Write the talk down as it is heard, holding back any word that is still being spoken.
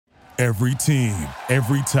Every team,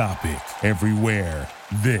 every topic, everywhere.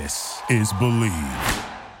 This is Believe.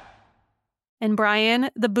 And Brian,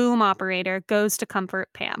 the boom operator, goes to comfort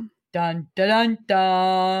Pam. Dun, dun,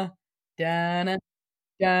 dun, dun, dun,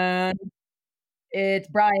 dun. It's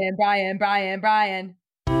Brian.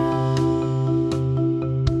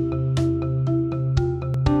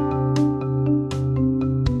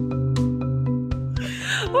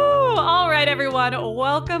 Ooh, all right, everyone.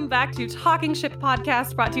 Welcome back to Talking Ship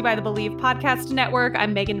Podcast, brought to you by the Believe Podcast Network.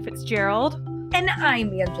 I'm Megan Fitzgerald. And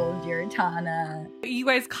I'm Angela Giratana. You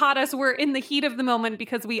guys caught us. We're in the heat of the moment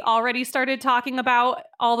because we already started talking about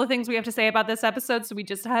all the things we have to say about this episode, so we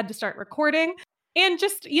just had to start recording. And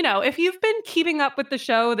just, if you've been keeping up with the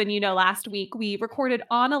show, then last week we recorded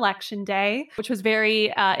on Election Day, which was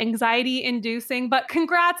very anxiety-inducing. But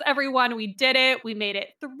congrats, everyone. We did it. We made it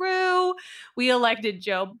through. We elected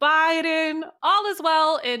Joe Biden. All is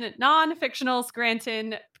well in non-fictional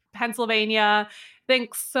Scranton, Pennsylvania.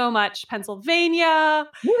 Thanks so much, Pennsylvania.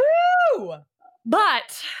 Woo!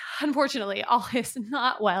 But unfortunately, all is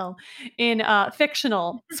not well in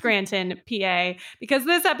fictional Scranton, PA, because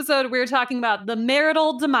this episode we're talking about the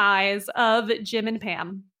marital demise of Jim and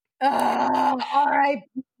Pam.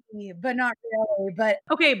 R.I.P., but not really. But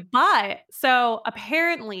okay, so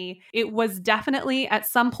apparently it was definitely at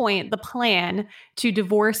some point the plan to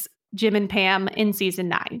divorce Jim and Pam in season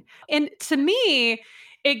 9. And to me,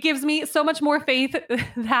 it gives me so much more faith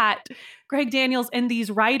that Greg Daniels and these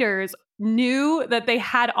writers knew that they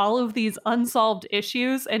had all of these unsolved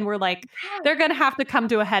issues and were like, they're going to have to come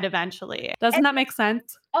to a head eventually. Doesn't that make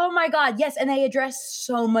sense? Oh my God, yes. And they addressed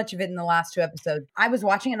so much of it in the last 2 episodes. I was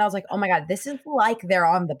watching it and I was like, oh my God, this is like they're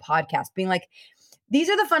on the podcast being like, these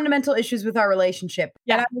are the fundamental issues with our relationship.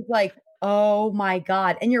 Yeah. And I was like, oh my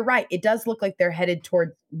God. And you're right. It does look like they're headed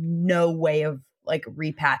towards no way of like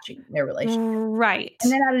repatching their relationship. Right.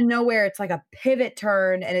 And then out of nowhere, it's like a pivot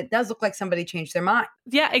turn and it does look like somebody changed their mind.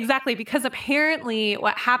 Yeah, exactly. Because apparently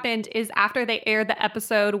what happened is after they aired the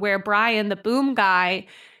episode where Brian, the boom guy,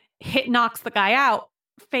 knocks the guy out,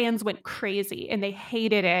 fans went crazy and they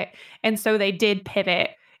hated it. And so they did pivot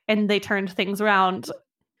and they turned things around.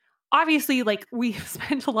 Obviously, like, we've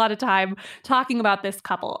spent a lot of time talking about this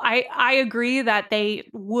couple. I agree that they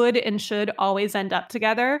would and should always end up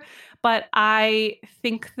together, but I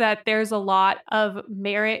think that there's a lot of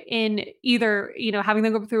merit in either, having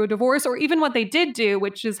them go through a divorce or even what they did do,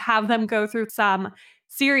 which is have them go through some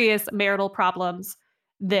serious marital problems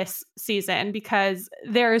this season, because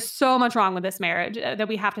there is so much wrong with this marriage that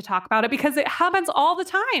we have to talk about it, because it happens all the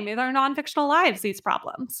time in our non-fictional lives, these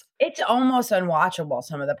problems. It's almost unwatchable,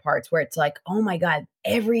 some of the parts where it's like, oh my God,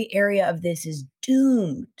 every area of this is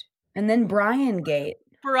doomed. And then Brian Gate.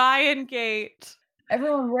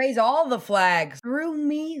 Everyone raise all the flags. Threw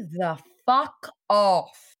me the fuck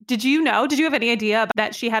off. Did you have any idea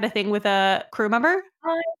that she had a thing with a crew member?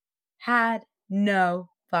 I had no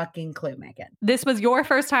fucking clue, Megan. This was your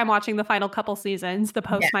first time watching the final couple seasons, the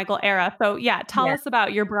post-Michael era. So tell us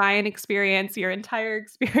about your Brian experience, your entire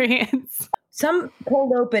experience. Some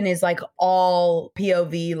cold open is like all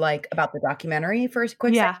POV, like about the documentary for a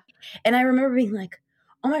quick second. And I remember being like,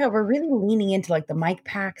 oh my God, we're really leaning into like the Mike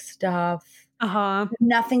Pack stuff.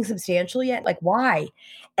 Nothing substantial yet. Like, why?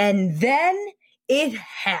 And then it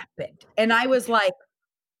happened. And I was like,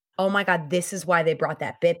 oh my God, this is why they brought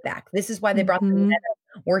that bit back. This is why they brought the meta.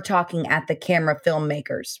 We're talking at the camera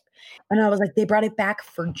filmmakers. And I was like, they brought it back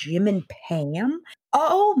for Jim and Pam?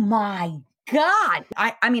 Oh my God.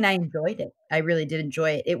 I mean, I enjoyed it. I really did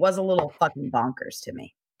enjoy it. It was a little fucking bonkers to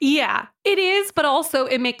me. Yeah, it is, but also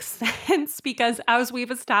it makes sense because, as we've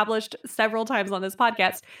established several times on this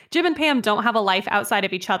podcast, Jim and Pam don't have a life outside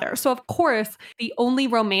of each other. So, of course, the only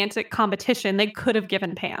romantic competition they could have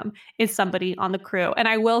given Pam is somebody on the crew. And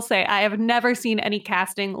I will say, I have never seen any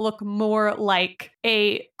casting look more like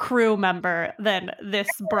a crew member than this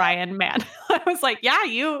Brian man. I was like, yeah,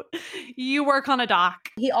 you work on a dock.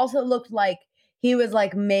 He also looked like he was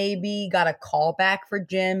like maybe got a call back for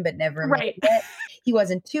Jim, but never made it. He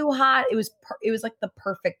wasn't too hot. It was like the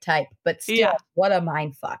perfect type, but still, what a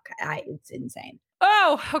mind fuck. It's insane.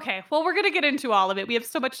 Oh, okay. Well, we're going to get into all of it. We have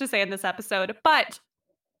so much to say in this episode, but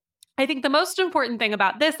I think the most important thing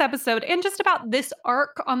about this episode and just about this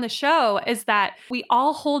arc on the show is that we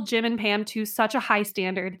all hold Jim and Pam to such a high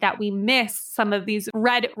standard that we miss some of these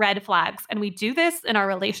red flags. And we do this in our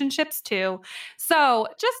relationships too. So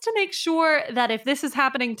just to make sure that if this is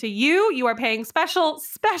happening to you, you are paying special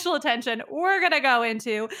attention, we're going to go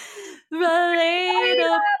into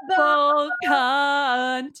relatable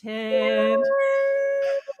content.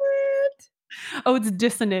 Oh, it's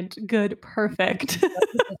dissonant. Good. Perfect. That's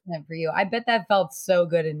dissonant for you. I bet that felt so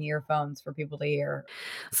good in earphones for people to hear.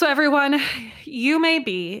 So everyone, you may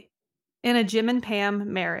be in a Jim and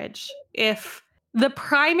Pam marriage if the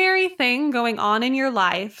primary thing going on in your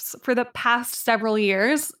lives for the past several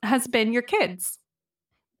years has been your kids.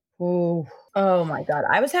 Oh my God.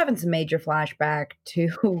 I was having some major flashback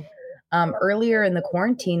to earlier in the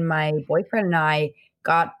quarantine. My boyfriend and I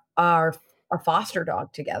got a foster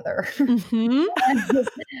dog together. Mm-hmm.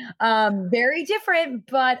 Very different,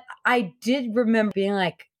 but I did remember being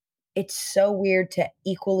like, it's so weird to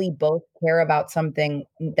equally both care about something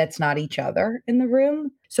that's not each other in the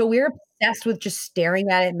room. So we're obsessed with just staring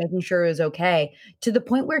at it and making sure it was okay, to the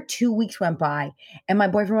point where 2 weeks went by and my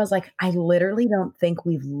boyfriend was like, I literally don't think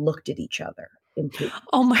we've looked at each other in 2 weeks.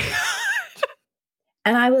 Oh my God.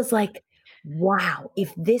 And I was like, wow,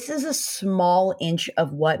 if this is a small inch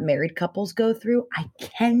of what married couples go through, I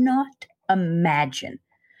cannot imagine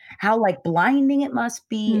how like blinding it must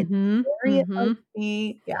be. Mm-hmm. It must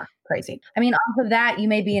be. Yeah, crazy. I mean, off of that, you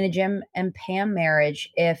may be in a Jim and Pam marriage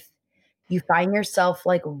if you find yourself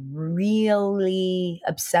like really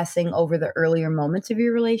obsessing over the earlier moments of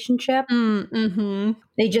your relationship. Mm-hmm.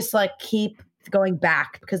 They just like keep going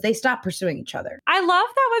back because they stop pursuing each other. I love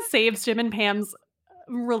that what saves Jim and Pam's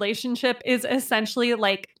relationship is essentially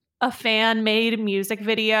like a fan-made music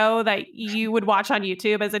video that you would watch on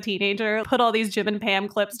YouTube as a teenager. Put all these Jim and Pam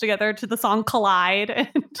clips together to the song Collide and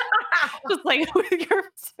just like with your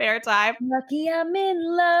spare time. Lucky I'm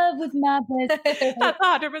in love with my best. That's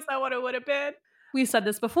 100% what it would have been. We said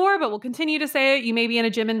this before, but we'll continue to say it. You may be in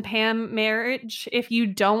a Jim and Pam marriage if you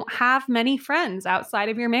don't have many friends outside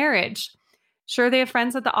of your marriage. Sure, they have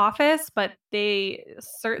friends at the office, but they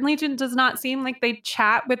certainly does not seem like they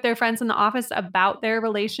chat with their friends in the office about their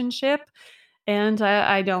relationship. And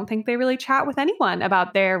I don't think they really chat with anyone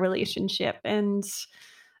about their relationship. And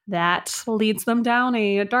that leads them down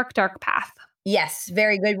a dark, dark path. Yes,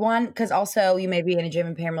 very good one. Because also you may be in a Jim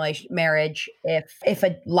and Pam marriage if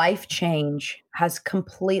a life change has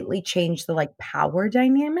completely changed the like power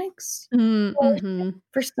dynamics. Mm-hmm.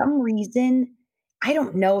 For some reason, I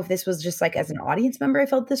don't know if this was just like as an audience member, I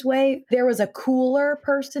felt this way. There was a cooler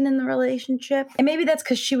person in the relationship. And maybe that's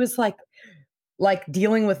because she was like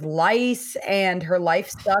dealing with lice and her life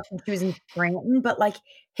stuff and she was in Scranton, but like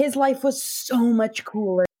his life was so much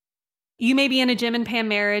cooler. You may be in a Jim and Pam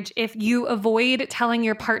marriage if you avoid telling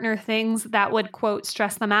your partner things that would, quote,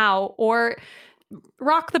 stress them out or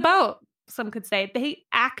rock the boat. Some could say they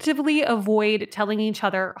actively avoid telling each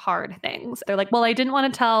other hard things. They're like, well, I didn't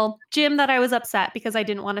want to tell Jim that I was upset because I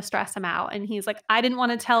didn't want to stress him out. And he's like, I didn't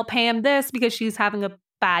want to tell Pam this because she's having a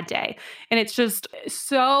bad day. And it's just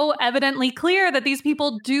so evidently clear that these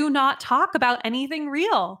people do not talk about anything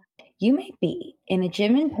real. You may be in a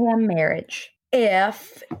Jim and Pam marriage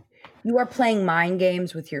if you are playing mind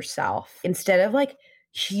games with yourself instead of like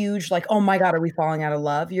huge, like, oh my God, are we falling out of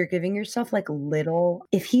love? You're giving yourself like little,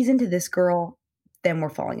 if he's into this girl, then we're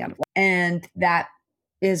falling out of love. And that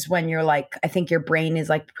is when you're like, I think your brain is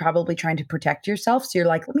like probably trying to protect yourself. So you're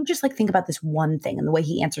like, let me just like think about this one thing and the way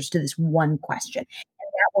he answers to this one question.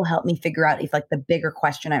 And that will help me figure out if like the bigger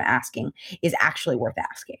question I'm asking is actually worth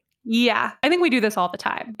asking. Yeah, I think we do this all the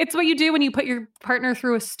time. It's what you do when you put your partner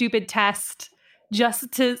through a stupid test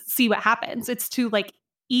just to see what happens. It's to like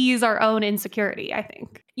ease our own insecurity, I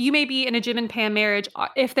think. You may be in a Jim and Pam marriage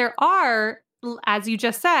if there are, as you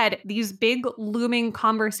just said, these big looming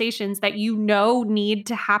conversations that you know need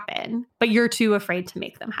to happen, but you're too afraid to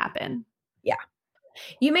make them happen. Yeah.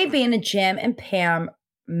 You may be in a Jim and Pam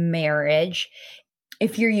marriage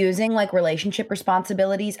if you're using like relationship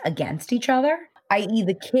responsibilities against each other, i.e.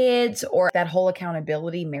 the kids or that whole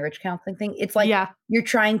accountability marriage counseling thing. It's like you're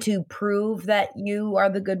trying to prove that you are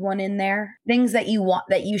the good one in there. Things that you want,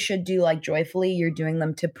 that you should do like joyfully, you're doing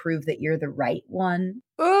them to prove that you're the right one.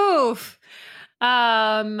 Oof.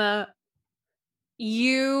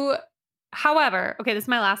 However, okay, this is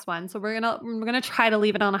my last one. So we're gonna try to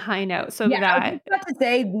leave it on a high note. So that I was about to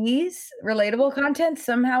say these relatable content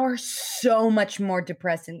somehow are so much more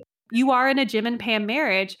depressing. You are in a Jim and Pam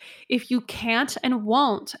marriage if you can't and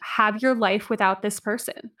won't have your life without this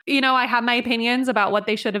person. You know, I have my opinions about what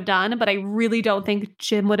they should have done, but I really don't think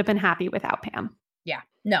Jim would have been happy without Pam. Yeah,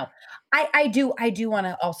 no, I do want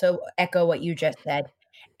to also echo what you just said.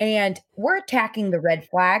 And we're attacking the red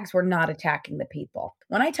flags. We're not attacking the people.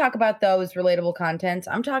 When I talk about those relatable contents,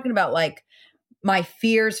 I'm talking about like my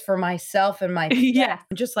fears for myself and my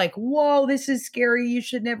I'm just like, whoa, this is scary. You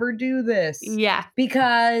should never do this. Yeah.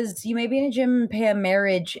 Because you may be in a Jim and Pam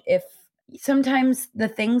marriage if sometimes the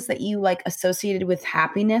things that you like associated with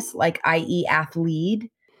happiness, like i.e. athlete,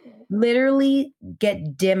 literally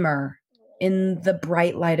get dimmer in the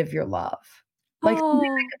bright light of your love. Like something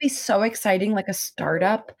that could be so exciting, like a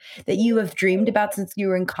startup that you have dreamed about since you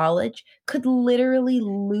were in college, could literally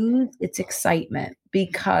lose its excitement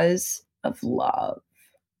because of love.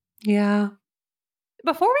 Yeah.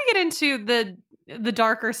 Before we get into the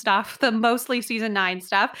darker stuff, the mostly season 9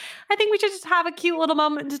 stuff, I think we should just have a cute little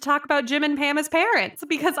moment to talk about Jim and Pam as parents,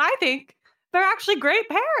 because I think they're actually great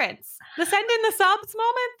parents. The send in the subs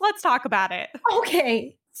moment, let's talk about it.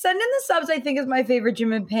 Okay. Send in the subs, I think, is my favorite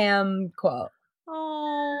Jim and Pam quote.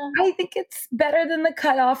 Oh, I think it's better than the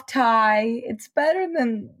cutoff tie. It's better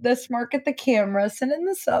than the smirk at the camera. Send in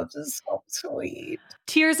the subs is so sweet.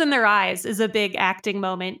 Tears in their eyes is a big acting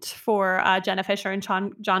moment for Jenna Fischer and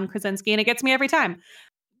John Krasinski, and it gets me every time.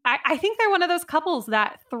 I think they're one of those couples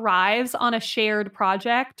that thrives on a shared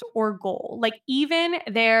project or goal. Like, even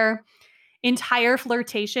their entire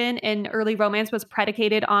flirtation and early romance was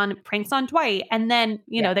predicated on pranks on Dwight. And then,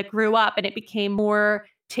 you know, they grew up and it became more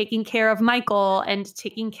taking care of Michael and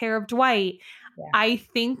taking care of Dwight. Yeah. I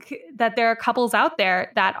think that there are couples out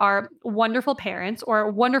there that are wonderful parents or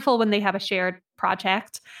wonderful when they have a shared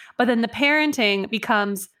project, but then the parenting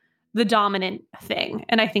becomes the dominant thing.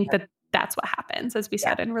 And I think that that's what happens, as we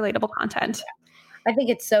said, in relatable content. I think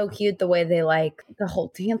it's so cute the way they like the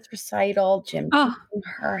whole dance recital, Jim and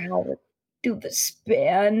her, how to do the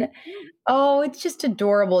spin. Oh, it's just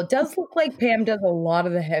adorable. It does look like Pam does a lot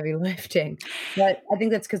of the heavy lifting, but I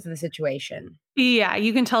think that's because of the situation. Yeah,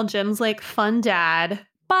 you can tell Jim's like fun dad,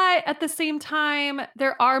 but at the same time,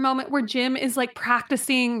 there are moments where Jim is like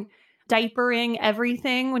practicing diapering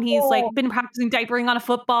everything when he's like been practicing diapering on a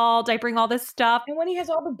football, diapering all this stuff. And when he has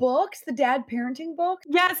all the books, the dad parenting book.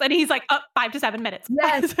 Yes, and he's like, 5 to 7 minutes.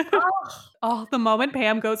 Yes. The moment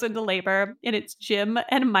Pam goes into labor and it's Jim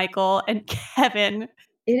and Michael and Kevin.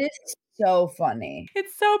 It is so funny.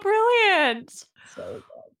 It's so brilliant. So good.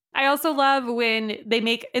 I also love when they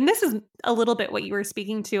make, and this is a little bit what you were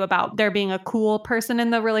speaking to about there being a cool person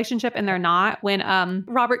in the relationship and they're not, when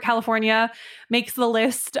Robert California makes the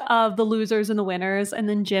list of the losers and the winners, and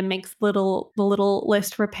then Jim makes the little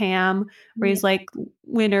list for Pam where he's like,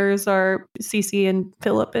 winners are Cece and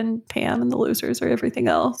Philip and Pam, and the losers are everything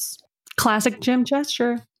else. Classic Jim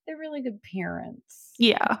gesture. They're really good parents.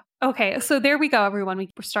 Yeah. Okay, so there we go, everyone.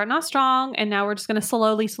 We're starting off strong, and now we're just going to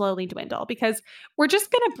slowly dwindle, because we're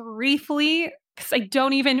just going to briefly, because I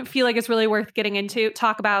don't even feel like it's really worth getting into,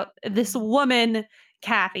 talk about this woman,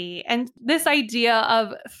 Kathy, and this idea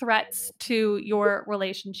of threats to your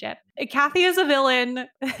relationship. Kathy is a villain.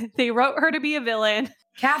 They wrote her to be a villain.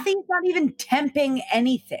 Kathy's not even temping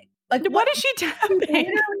anything. Like, what is she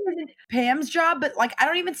temping? Pam's job, but like, I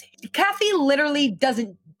don't even see. Kathy literally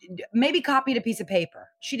doesn't. Maybe copied a piece of paper.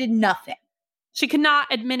 She did nothing. She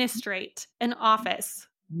cannot administrate an office.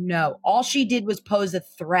 No, all she did was pose a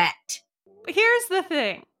threat. Here's the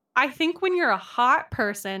thing. I think when you're a hot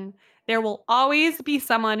person, there will always be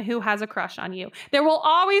someone who has a crush on you. There will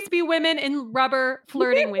always be women in rubber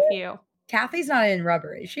flirting with you. Kathy's not in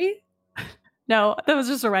rubber, is she? No, that was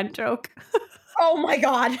just a Rent joke. Oh my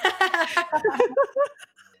God.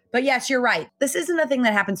 But yes, you're right. This isn't a thing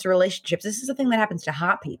that happens to relationships. This is a thing that happens to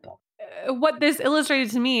hot people. What this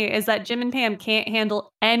illustrated to me is that Jim and Pam can't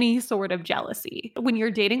handle any sort of jealousy. When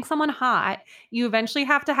you're dating someone hot, you eventually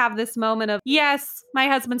have to have this moment of, yes, my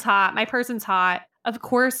husband's hot, my person's hot. Of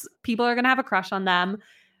course, people are going to have a crush on them.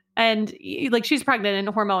 And like, she's pregnant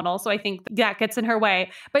and hormonal, so I think that gets in her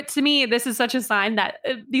way. But to me, this is such a sign that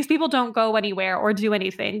these people don't go anywhere or do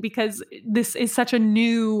anything, because this is such a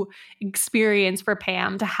new experience for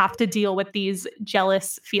Pam to have to deal with these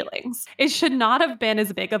jealous feelings. It should not have been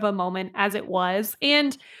as big of a moment as it was.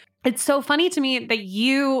 And it's so funny to me that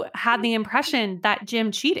you had the impression that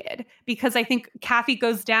Jim cheated, because I think Kathy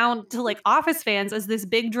goes down to like Office fans as this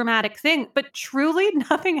big dramatic thing, but truly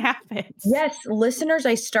nothing happens. Yes, listeners,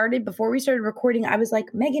 before we started recording, I was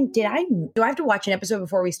like, Megan, do I have to watch an episode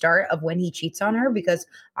before we start of when he cheats on her? Because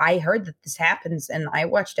I heard that this happens and I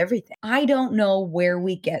watched everything. I don't know where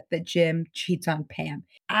we get that Jim cheats on Pam.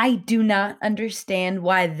 I do not understand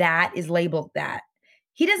why that is labeled that.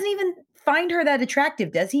 He doesn't even find her that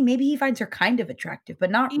attractive, does he? Maybe he finds her kind of attractive,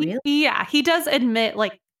 but not really. Yeah, he does admit,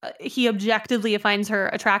 like, he objectively finds her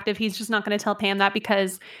attractive. He's just not going to tell Pam that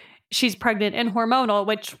because she's pregnant and hormonal,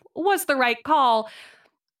 which was the right call.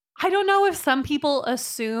 I don't know if some people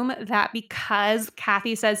assume that because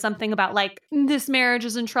Kathy says something about like, this marriage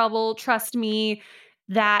is in trouble, trust me,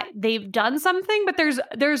 that they've done something, but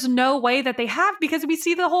there's no way that they have, because we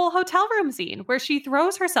see the whole hotel room scene where she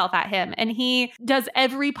throws herself at him and he does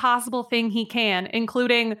every possible thing he can,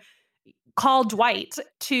 including call Dwight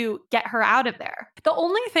to get her out of there. The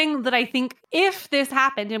only thing that I think, if this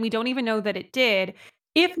happened, and we don't even know that it did,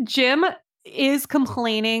 if Jim is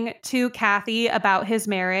complaining to Kathy about his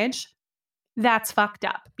marriage, that's fucked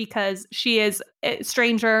up because she is a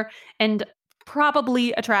stranger and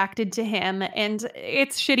probably attracted to him. And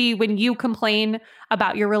it's shitty when you complain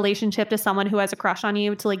about your relationship to someone who has a crush on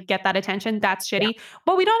you to like get that attention. That's shitty. Yeah.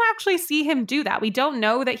 But we don't actually see him do that. We don't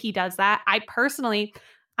know that he does that. I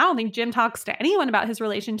don't think Jim talks to anyone about his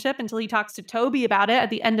relationship until he talks to Toby about it at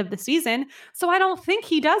the end of the season. So I don't think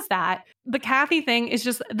he does that. The Kathy thing is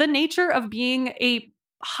just the nature of being a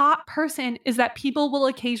hot person is that people will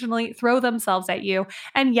occasionally throw themselves at you.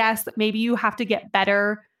 And yes, maybe you have to get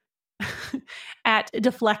better at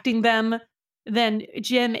deflecting them than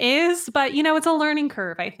Jim is, but it's a learning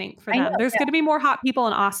curve, I think, for them. There's going to be more hot people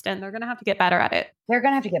in Austin. They're going to have to get better at it. They're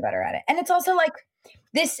going to have to get better at it. And it's also like,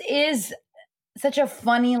 this is such a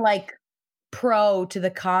funny, like, pro to the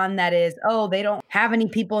con that is, they don't have any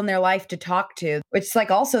people in their life to talk to. It's like,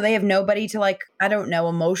 also, they have nobody to, like, I don't know,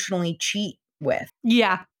 emotionally cheat with.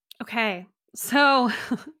 Yeah. Okay. So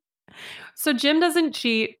Jim doesn't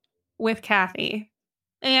cheat with Kathy.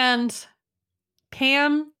 And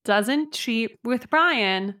Pam doesn't cheat with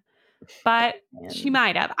Brian, but she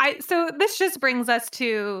might have. So this just brings us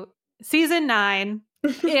to season 9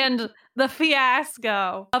 and the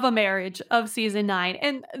fiasco of a marriage of season 9.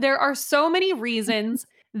 And there are so many reasons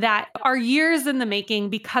that are years in the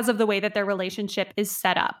making because of the way that their relationship is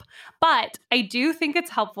set up. But I do think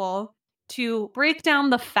it's helpful to break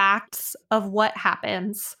down the facts of what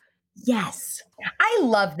happens. Yes. I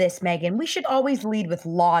love this, Megan. We should always lead with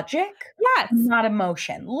logic, yes, not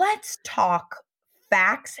emotion. Let's talk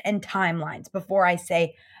facts and timelines before I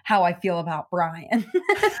say how I feel about Brian.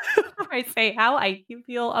 I say how I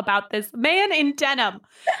feel about this man in denim.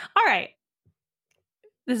 All right.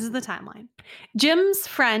 This is the timeline. Jim's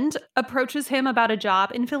friend approaches him about a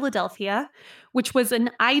job in Philadelphia, which was an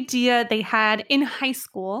idea they had in high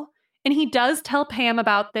school. And he does tell Pam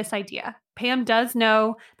about this idea. Pam does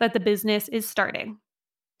know that the business is starting.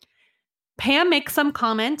 Pam makes some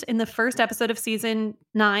comment in the first episode of season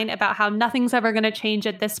 9 about how nothing's ever going to change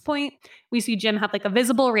at this point. We see Jim have like a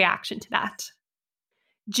visible reaction to that.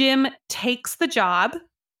 Jim takes the job,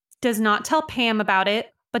 does not tell Pam about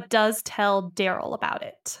it, but does tell Daryl about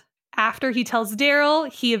it. After he tells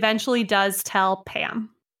Daryl, he eventually does tell Pam.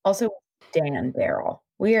 Also, Dan Daryl.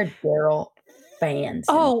 We are Daryl fans.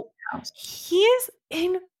 Oh, he is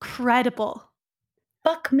incredible.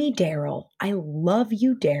 Fuck me, Daryl. I love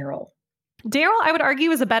you, Daryl. Daryl, I would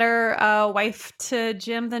argue, is a better wife to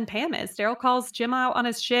Jim than Pam is. Daryl calls Jim out on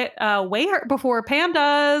his shit way before Pam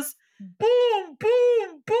does. Boom,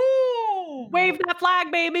 boom, boom. Wave that flag,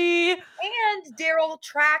 baby. And Daryl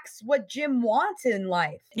tracks what Jim wants in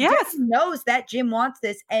life. Yes. Jim knows that Jim wants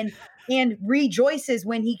this and rejoices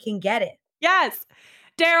when he can get it. Yes.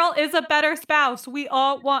 Daryl is a better spouse. We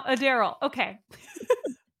all want a Daryl. Okay.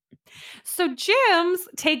 So Jim's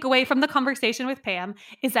takeaway from the conversation with Pam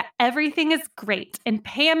is that everything is great, and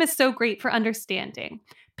Pam is so great for understanding.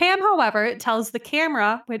 Pam, however, tells the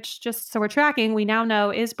camera, which just so we're tracking, we now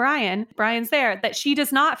know is Brian. Brian's there, that she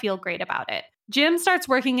does not feel great about it. Jim starts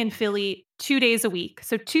working in Philly 2 days a week.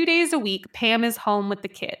 So 2 days a week, Pam is home with the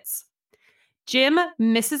kids. Jim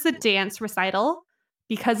misses a dance recital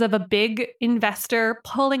because of a big investor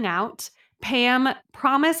pulling out. Pam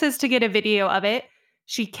promises to get a video of it.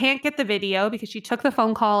 She can't get the video because she took the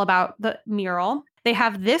phone call about the mural. They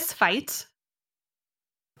have this fight.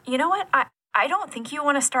 You know what? I don't think you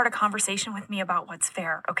want to start a conversation with me about what's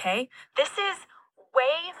fair, okay? This is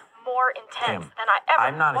way more intense than I ever...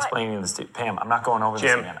 I'm not explaining this to you. Pam, I'm not going over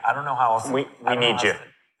this again. I don't know how else... We need you.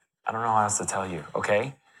 I don't know how else to tell you,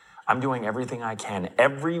 okay? I'm doing everything I can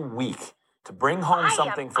every week to bring home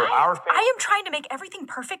something for our family. I am trying to make everything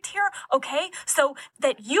perfect here, okay? So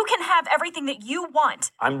that you can have everything that you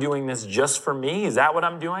want. I'm doing this just for me? Is that what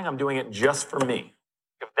I'm doing? I'm doing it just for me.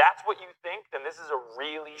 If that's what you think, then this is a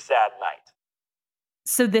really sad night.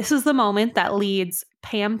 So this is the moment that leads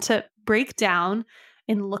Pam to break down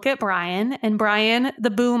and look at Brian. And Brian, the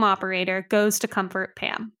boom operator, goes to comfort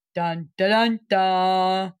Pam. Dun, dun,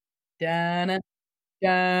 dun, dun, dun,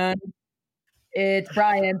 dun. It's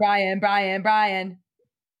Brian. Oh,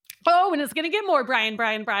 and it's going to get more Brian,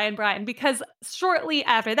 because shortly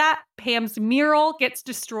after that, Pam's mural gets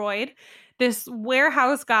destroyed. This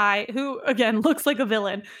warehouse guy, who, again, looks like a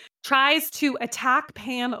villain, tries to attack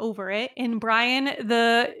Pam over it, and Brian,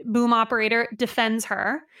 the boom operator, defends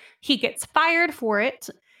her. He gets fired for it,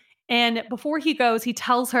 and before he goes, he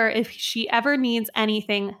tells her if she ever needs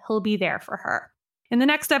anything, he'll be there for her. In the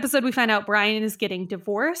next episode, we find out Brian is getting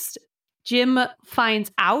divorced. Jim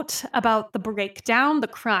finds out about the breakdown, the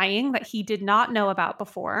crying that he did not know about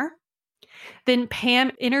before. Then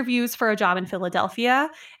Pam interviews for a job in Philadelphia.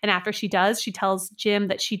 And after she does, she tells Jim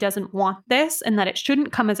that she doesn't want this and that it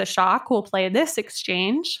shouldn't come as a shock. We'll play this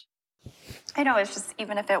exchange. I know, it's just,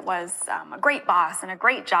 even if it was a great boss and a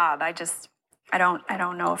great job, I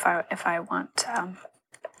don't know if I want,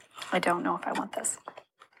 I don't know if I want this.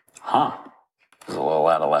 Huh. This is a little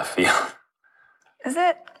out of left field. Is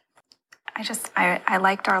it? I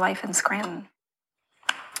liked our life in Scranton.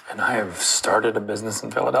 And I have started a business in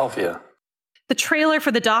Philadelphia. The trailer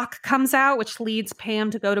for the doc comes out, which leads Pam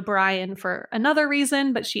to go to Brian for another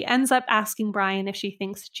reason, but she ends up asking Brian if she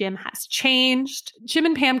thinks Jim has changed. Jim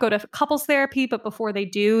and Pam go to couples therapy, but before they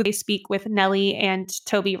do, they speak with Nellie and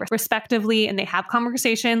Toby respectively, and they have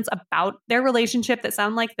conversations about their relationship that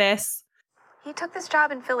sound like this. He took this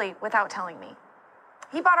job in Philly without telling me.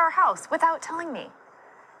 He bought our house without telling me.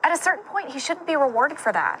 At a certain point, he shouldn't be rewarded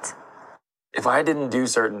for that. If I didn't do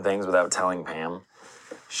certain things without telling Pam,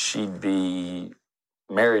 she'd be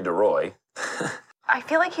married to Roy. I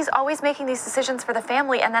feel like he's always making these decisions for the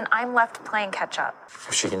family, and then I'm left playing catch up.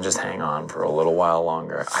 If she can just hang on for a little while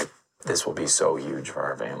longer, this will be so huge for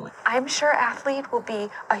our family. I'm sure Athlete will be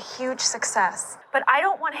a huge success, but I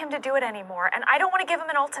don't want him to do it anymore, and I don't want to give him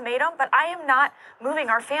an ultimatum, but I am not moving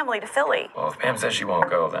our family to Philly. Well, if Pam says she won't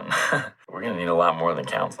go, then we're going to need a lot more than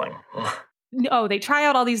counseling. Oh, they try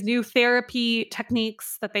out all these new therapy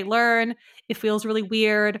techniques that they learn. It feels really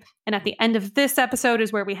weird. And at the end of this episode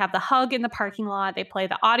is where we have the hug in the parking lot. They play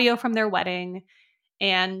the audio from their wedding,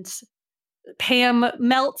 and Pam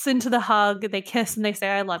melts into the hug. They kiss and they say,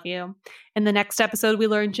 I love you. In the next episode, we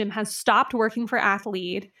learn Jim has stopped working for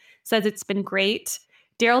Athlete, says it's been great.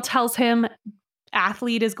 Daryl tells him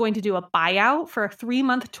Athlete is going to do a buyout for a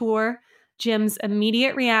 3-month tour. Jim's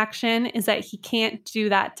immediate reaction is that he can't do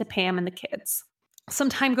that to Pam and the kids. Some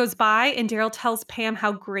time goes by and Daryl tells Pam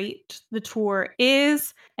how great the tour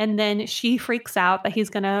is, and then she freaks out that he's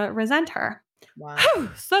going to resent her. Wow.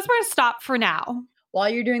 So that's where to stop for now. While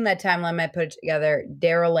you're doing that timeline I put together,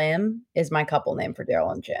 Daryl M is my couple name for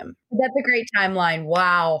Daryl and Jim. That's a great timeline.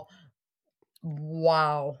 Wow.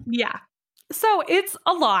 Yeah. So it's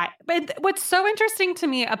a lot. But what's so interesting to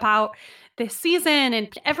me about this season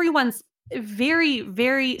and everyone's very,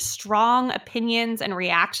 very strong opinions and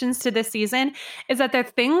reactions to this season is that there are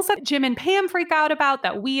things that Jim and Pam freak out about,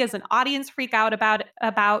 that we as an audience freak out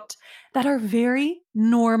about that are very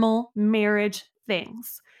normal marriage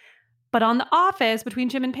things. But on The Office, between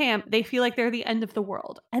Jim and Pam, they feel like they're the end of the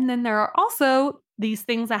world. And then there are also these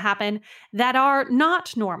things that happen that are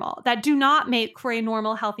not normal, that do not make for a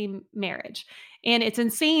normal, healthy marriage. And it's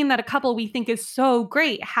insane that a couple we think is so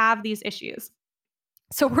great have these issues.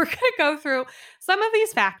 So we're going to go through some of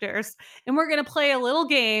these factors, and we're going to play a little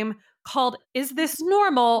game called Is This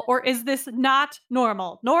Normal or Is This Not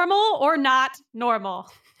Normal? Normal or not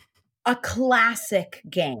normal? A classic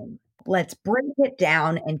game. Let's break it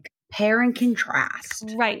down and compare and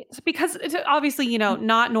contrast. Right. Because it's obviously,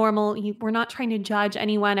 not normal. We're not trying to judge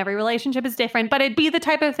anyone. Every relationship is different, but it'd be the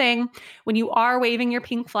type of thing when you are waving your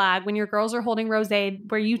pink flag, when your girls are holding rosé,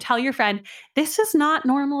 where you tell your friend, this is not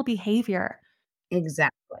normal behavior.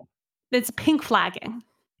 Exactly. It's pink flagging.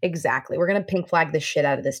 Exactly. We're going to pink flag the shit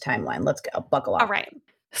out of this timeline. Let's go. Buckle up. All right.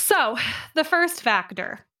 So the first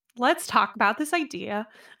factor, let's talk about this idea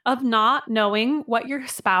of not knowing what your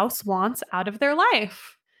spouse wants out of their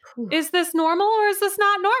life. Is this normal or is this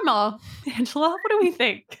not normal? Angela, what do we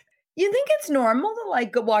think? You think it's normal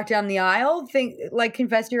to walk down the aisle,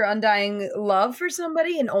 confess your undying love for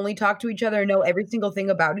somebody and only talk to each other and know every single thing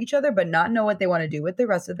about each other, but not know what they want to do with the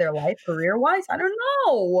rest of their life career-wise? I don't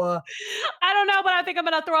know. But I think I'm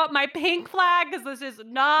going to throw up my pink flag because this is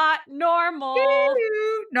not normal.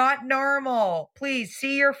 Not normal. Please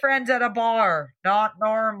see your friends at a bar. Not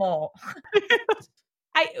normal.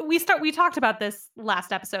 We talked about this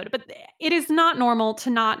last episode, but it is not normal to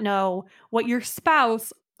not know what your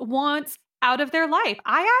spouse wants out of their life.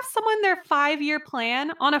 I asked someone their 5-year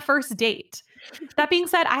plan on a first date. That being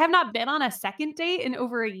said, I have not been on a second date in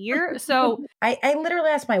over a year. So I literally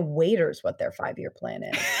asked my waiters what their 5-year plan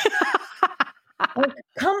is.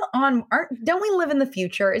 Come on. Don't we live in the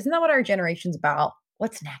future? Isn't that what our generation's about?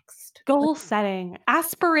 What's next? Goal setting,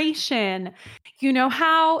 aspiration. You know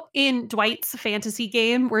how in Dwight's fantasy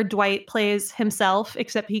game where Dwight plays himself,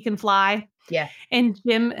 except he can fly? Yeah. And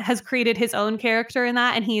Jim has created his own character in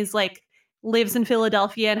that. And he's lives in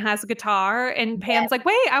Philadelphia and has a guitar. And Pam's like,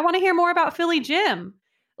 wait, I want to hear more about Philly Jim.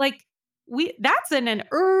 That's in an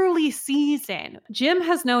early season. Jim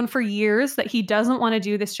has known for years that he doesn't want to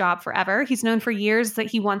do this job forever. He's known for years that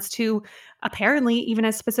he wants to apparently even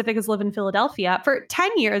as specific as live in Philadelphia for 10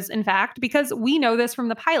 years, in fact, because we know this from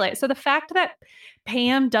the pilot. So the fact that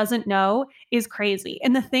Pam doesn't know is crazy.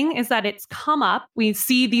 And the thing is that it's come up. We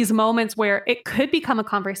see these moments where it could become a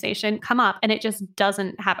conversation come up and it just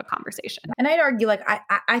doesn't have a conversation. And I'd argue, like,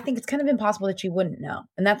 I think it's kind of impossible that she wouldn't know.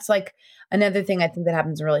 And that's like another thing I think that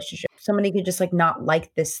happens in relationships. Somebody could just like not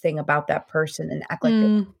like this thing about that person and act like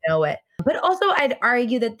they know it. But also I'd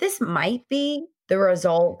argue that this might be the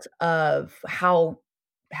result of how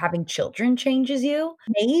having children changes you.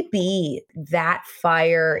 Maybe that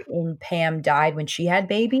fire in Pam died when she had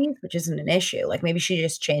babies, which isn't an issue. Like maybe she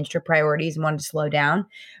just changed her priorities and wanted to slow down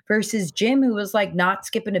versus Jim, who was like not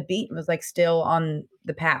skipping a beat and was like still on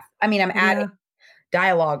the path. I mean, I'm adding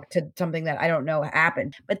dialogue to something that I don't know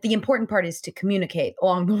happened, but the important part is to communicate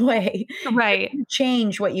along the way. Right.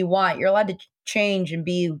 Change what you want. You're allowed to change and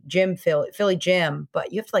be Philly Jim,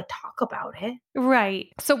 but you have to like talk about it. Right.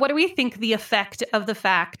 So what do we think the effect of the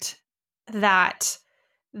fact that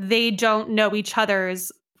they don't know each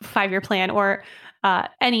other's 5-year plan or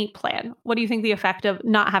any plan? What do you think the effect of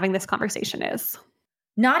not having this conversation is?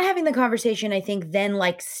 Not having the conversation, I think, then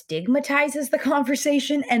like stigmatizes the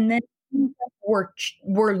conversation, and then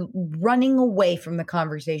we're running away from the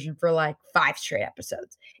conversation for like 5 straight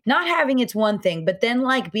episodes. Not having it's one thing, but then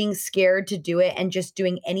like being scared to do it and just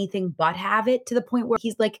doing anything but have it to the point where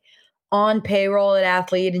he's like on payroll at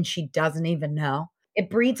Athlete and she doesn't even know. It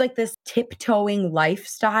breeds like this tiptoeing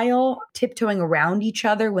lifestyle, tiptoeing around each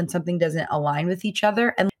other when something doesn't align with each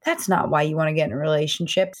other. And that's not why you want to get in a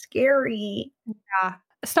relationship. Scary. Yeah.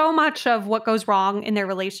 So much of what goes wrong in their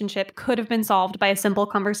relationship could have been solved by a simple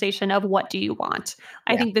conversation of what do you want?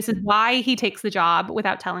 I think this is why he takes the job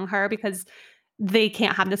without telling her, because they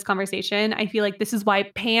can't have this conversation. I feel like this is why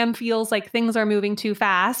Pam feels like things are moving too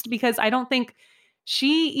fast, because I don't think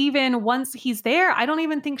she even, once he's there, I don't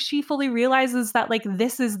even think she fully realizes that like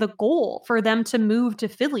this is the goal for them to move to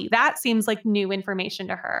Philly. That seems like new information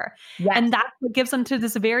to her. Yes. And that's what gives them to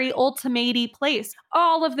this very ultimatum place.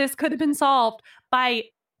 All of this could have been solved by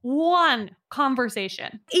one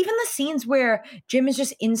conversation. Even the scenes where Jim is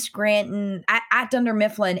just in Scranton at Dunder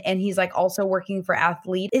Mifflin and he's like also working for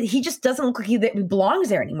Athlete, he just doesn't look like he belongs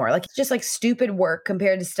there anymore. Like it's just like stupid work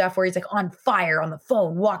compared to stuff where he's like on fire on the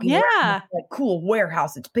phone, walking around like cool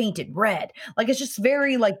warehouse. It's painted red. Like it's just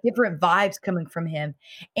very like different vibes coming from him.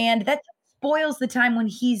 And that spoils the time when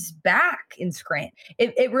he's back in Scranton.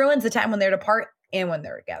 It ruins the time when they're apart and when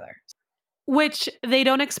they're together. Which they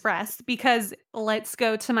don't express, because let's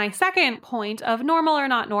go to my second point of normal or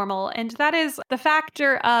not normal. And that is the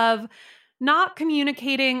factor of not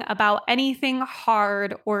communicating about anything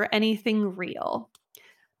hard or anything real.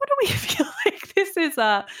 What do we feel like this is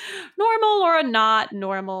a normal or a not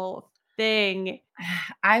normal thing?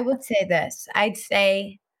 I would say this. I'd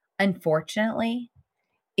say, unfortunately,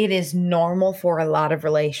 it is normal for a lot of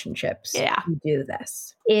relationships to do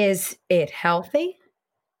this. Is it healthy?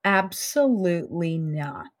 Absolutely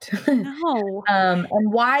not. No. And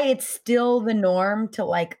why it's still the norm to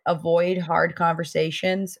like avoid hard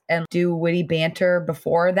conversations and do witty banter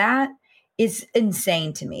before that is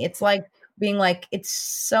insane to me. It's like being like, it's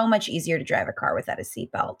so much easier to drive a car without a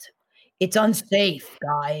seatbelt. It's unsafe,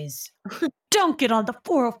 guys. Don't get on the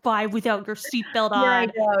 405 without your seatbelt on. There I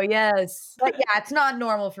go, yes. But yeah, it's not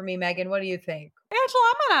normal for me, Megan. What do you think? Angela,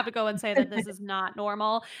 I'm going to have to go and say that this is not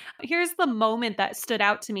normal. Here's the moment that stood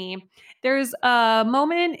out to me. There's a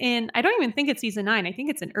moment in, I don't even think it's season 9. I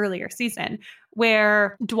think it's an earlier season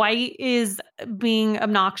where Dwight is being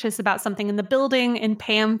obnoxious about something in the building and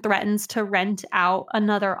Pam threatens to rent out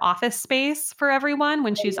another office space for everyone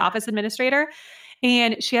when she's office administrator.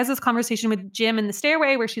 And she has this conversation with Jim in the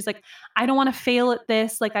stairway where she's like, I don't want to fail at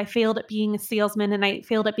this. Like I failed at being a salesman and I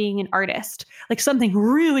failed at being an artist. Like something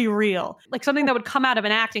really real, like something that would come out of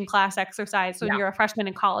an acting class exercise when you're a freshman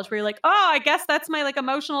in college where you're like, oh, I guess that's my like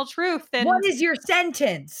emotional truth. And what is your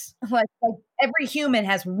sentence? Like every human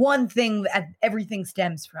has one thing that everything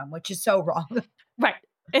stems from, which is so wrong. Right.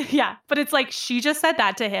 Yeah, but it's like she just said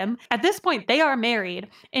that to him. At this point, they are married.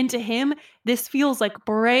 And to him, this feels like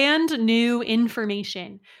brand new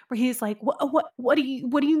information where he's like, what do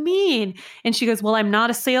you mean? And she goes, well, I'm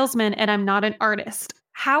not a salesman and I'm not an artist.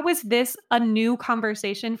 How is this a new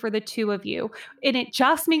conversation for the two of you? And it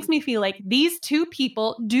just makes me feel like these two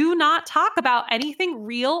people do not talk about anything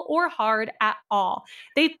real or hard at all.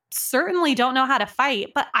 They certainly don't know how to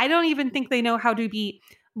fight, but I don't even think they know how to be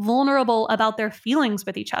vulnerable about their feelings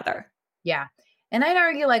with each other. Yeah. And I'd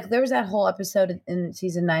argue, like, there was that whole episode in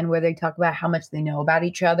season 9 where they talk about how much they know about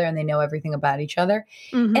each other and they know everything about each other.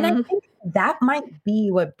 And I think that might be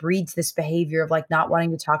what breeds this behavior of, like, not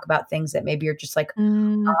wanting to talk about things that maybe are just, like,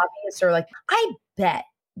 obvious, or, like, I bet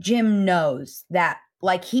Jim knows that,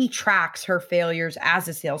 like, he tracks her failures as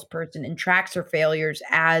a salesperson and tracks her failures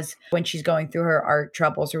as when she's going through her art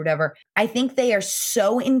troubles or whatever. I think they are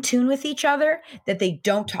so in tune with each other that they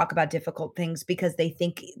don't talk about difficult things because they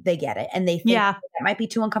think they get it. And they think that might be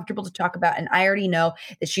too uncomfortable to talk about. And I already know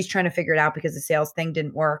that she's trying to figure it out because the sales thing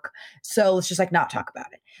didn't work. So let's just, like, not talk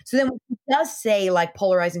about it. So then when he does say, like,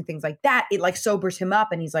 polarizing things like that, it, like, sobers him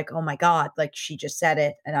up. And he's like, oh my God, like, she just said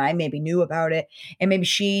it. And I maybe knew about it. And maybe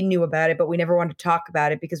she knew about it, but we never wanted to talk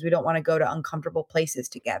about it because we don't want to go to uncomfortable places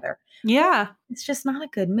together. Yeah. It's just not a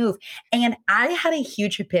good move. And I had a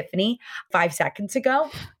huge epiphany 5 seconds ago.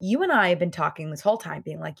 You and I have been talking this whole time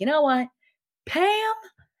being like, you know what? Pam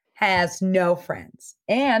has no friends.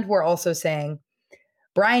 And we're also saying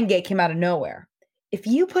Brian Gate came out of nowhere. If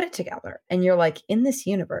you put it together and you're like, in this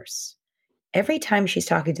universe, every time she's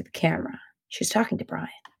talking to the camera, she's talking to Brian.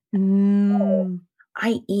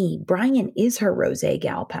 I.e., Brian is her rosé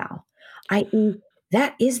gal pal. I.e.,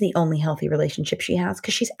 that is the only healthy relationship she has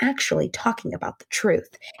because she's actually talking about the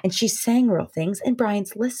truth and she's saying real things and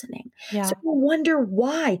Brian's listening. Yeah. So I wonder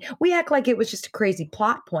why. We act like it was just a crazy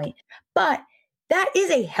plot point, but that is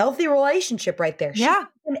a healthy relationship right there. Yeah.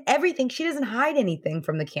 She's everything. She doesn't hide anything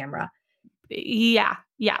from the camera. Yeah.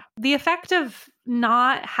 Yeah. The effect of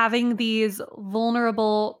not having these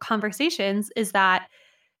vulnerable conversations is that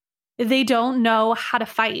they don't know how to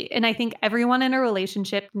fight. And I think everyone in a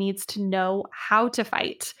relationship needs to know how to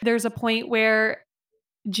fight. There's a point where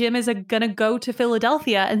Jim is going to go to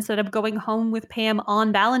Philadelphia instead of going home with Pam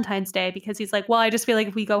on Valentine's Day because he's like, well, I just feel like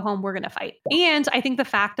if we go home, we're going to fight. And I think the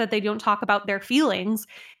fact that they don't talk about their feelings,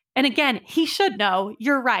 and again, he should know,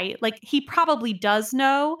 you're right. Like, he probably does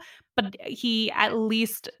know, but he at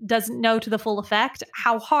least doesn't know to the full effect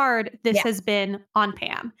how hard this has been on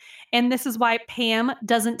Pam. And this is why Pam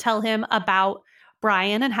doesn't tell him about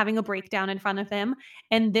Brian and having a breakdown in front of him.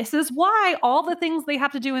 And this is why all the things they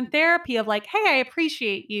have to do in therapy of like, hey, I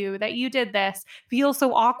appreciate you that you did this, feel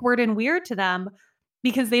so awkward and weird to them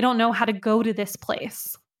because they don't know how to go to this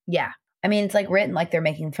place. Yeah. I mean, it's like written like they're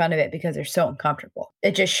making fun of it because they're so uncomfortable.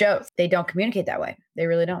 It just shows they don't communicate that way. They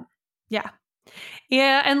really don't. Yeah.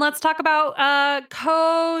 Yeah, and let's talk about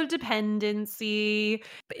codependency.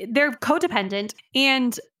 They're codependent,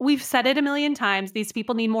 and we've said it a million times. These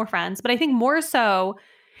people need more friends, but I think more so,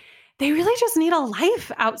 they really just need a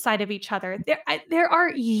life outside of each other. There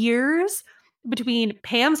are years between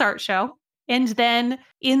Pam's art show and then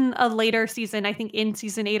in a later season, I think in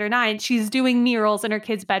season 8 or 9, she's doing murals in her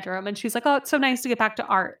kid's bedroom, and she's like, oh, it's so nice to get back to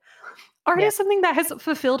art. Art is something that has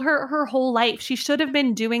fulfilled her whole life. She should have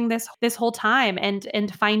been doing this whole time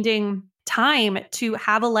and finding time to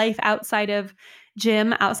have a life outside of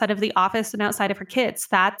Jim, outside of the office, and outside of her kids.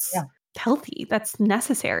 That's healthy. That's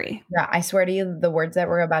necessary. Yeah, I swear to you, the words that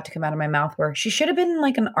were about to come out of my mouth were, she should have been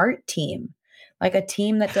like an art team, like a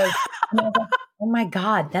team that does, oh my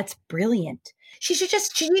God, that's brilliant. She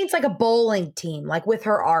needs like a bowling team, like with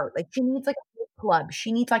her art. Like she needs like a club.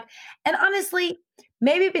 She needs like, and honestly,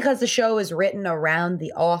 maybe because the show is written around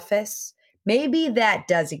the office, maybe that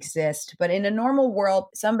does exist. But in a normal world,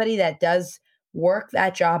 somebody that does work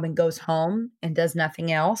that job and goes home and does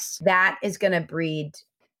nothing else, that is going to breed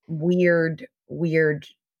weird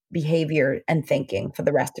behavior and thinking for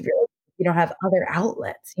the rest of your life. You don't have other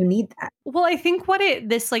outlets. You need that. Well, I think what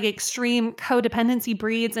this like extreme codependency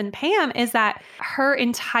breeds in Pam is that her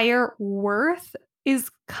entire worth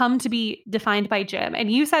is come to be defined by Jim.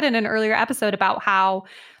 And you said in an earlier episode about how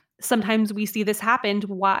sometimes we see this happen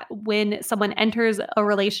when someone enters a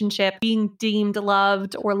relationship, being deemed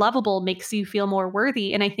loved or lovable makes you feel more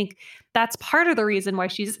worthy. And I think that's part of the reason why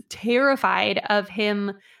she's terrified of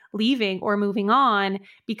him leaving or moving on,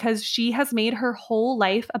 because she has made her whole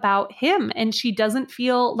life about him and she doesn't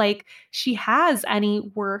feel like she has any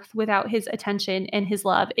worth without his attention and his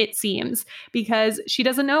love, it seems, because she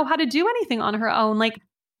doesn't know how to do anything on her own. Like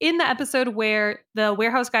in the episode where the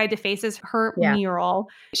warehouse guy defaces her mural,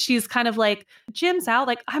 she's kind of like, Jim's out,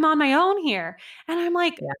 like, I'm on my own here. And I'm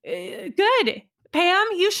like, good, Pam,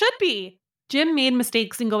 you should be. Jim made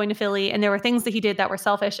mistakes in going to Philly, and there were things that he did that were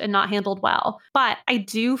selfish and not handled well. But I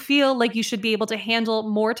do feel like you should be able to handle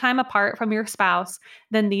more time apart from your spouse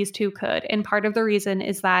than these two could. And part of the reason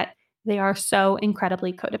is that they are so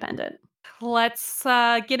incredibly codependent. Let's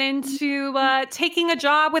get into taking a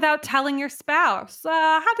job without telling your spouse.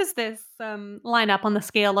 How does this line up on the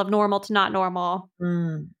scale of normal to not normal?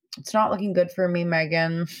 It's not looking good for me,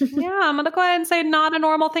 Megan. Yeah, I'm going to go ahead and say not a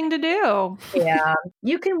normal thing to do. Yeah.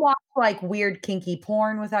 You can watch like weird kinky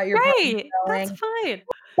porn without your Right. That's fine.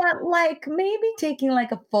 But like maybe taking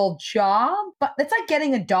like a full job, but it's like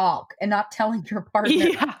getting a dog and not telling your partner.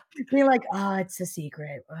 Yeah. Being like, oh, it's a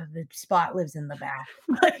secret. The spot lives in the back.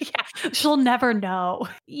 Yeah. She'll never know.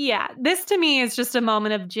 Yeah. This to me is just a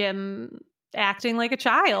moment of Jim acting like a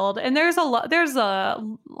child. And there's a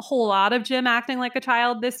whole lot of Jim acting like a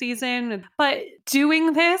child this season, but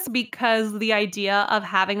doing this because the idea of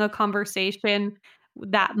having a conversation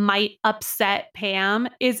that might upset Pam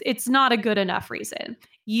it's not a good enough reason.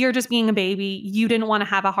 You're just being a baby. You didn't want to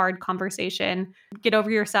have a hard conversation. Get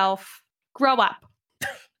over yourself. Grow up.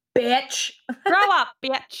 Bitch. Grow up,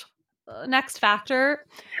 bitch. Next factor,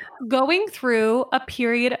 going through a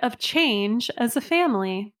period of change as a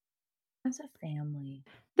family. As a family.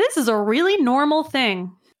 This is a really normal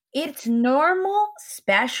thing. It's normal,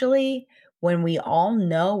 especially when we all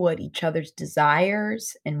know what each other's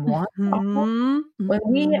desires and wants are.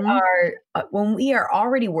 When we are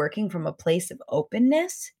already working from a place of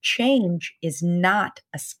openness, change is not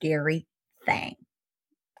a scary thing.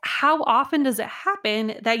 How often does it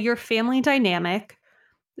happen that your family dynamic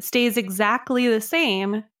stays exactly the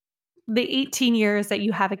same the 18 years that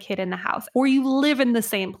you have a kid in the house, or you live in the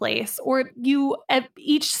same place, or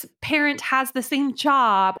each parent has the same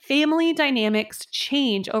job? Family dynamics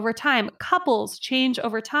change over time. Couples change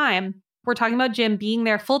over time. We're talking about Jim being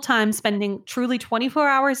there full time, spending truly 24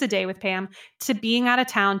 hours a day with Pam, to being out of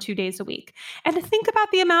town 2 days a week. And to think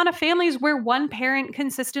about the amount of families where one parent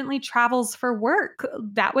consistently travels for work.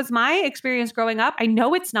 That was my experience growing up. I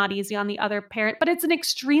know it's not easy on the other parent, but it's an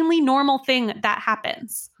extremely normal thing that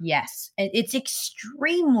happens. Yes. It's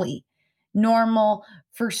extremely normal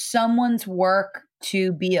for someone's work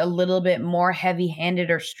to be a little bit more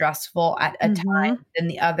heavy-handed or stressful at a time than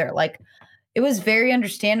the other. Like, it was very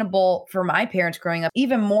understandable for my parents growing up.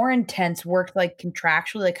 Even more intense work, like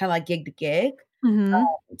contractually, like kind of like gig to gig.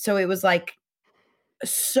 So it was like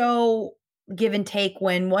so give and take,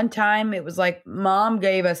 when one time it was like mom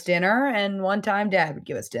gave us dinner and one time dad would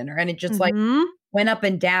give us dinner. And it just like went up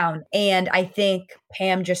and down. And I think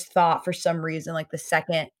Pam just thought for some reason, like the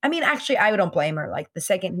second, I mean, actually, I don't blame her. Like the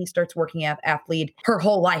second he starts working at Athlete, her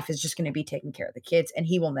whole life is just going to be taking care of the kids and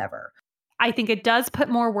he will never. I think it does put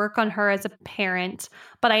more work on her as a parent,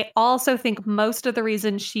 but I also think most of the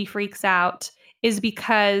reason she freaks out is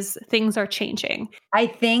because things are changing. I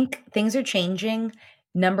think things are changing.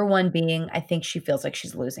 Number one being, I think she feels like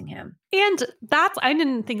she's losing him. And I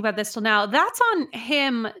didn't think about this till now. That's on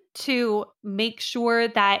him to make sure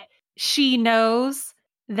that she knows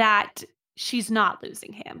that she's not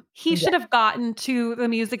losing him. He should have gotten to the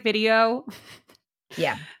music video.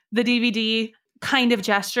 Yeah. The DVD kind of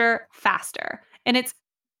gesture faster. And it's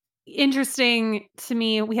interesting to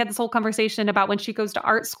me. We had this whole conversation about when she goes to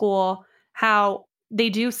art school, how they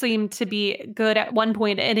do seem to be good at one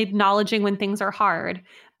point at acknowledging when things are hard,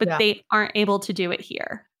 but they aren't able to do it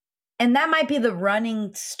here. And that might be the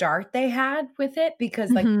running start they had with it, because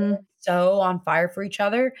like they're so on fire for each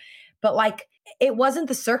other. But like, it wasn't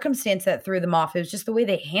the circumstance that threw them off. It was just the way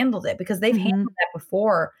they handled it, because they've handled that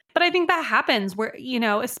before. But I think that happens where,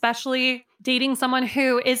 especially dating someone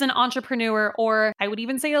who is an entrepreneur, or I would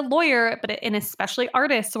even say a lawyer, and especially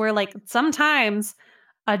artists, where like sometimes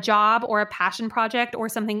a job or a passion project or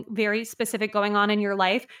something very specific going on in your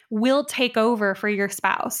life will take over for your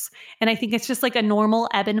spouse. And I think it's just like a normal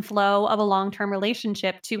ebb and flow of a long-term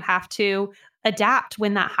relationship to have to adapt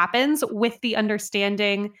when that happens, with the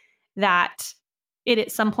understanding that it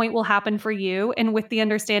at some point will happen for you, and with the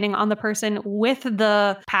understanding on the person with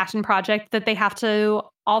the passion project that they have to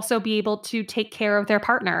also be able to take care of their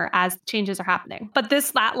partner as changes are happening. But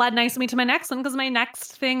that led nicely to my next one, because my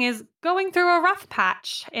next thing is going through a rough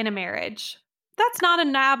patch in a marriage. That's not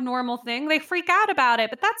an abnormal thing. They freak out about it,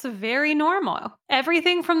 but that's very normal.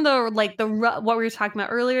 Everything from the what we were talking about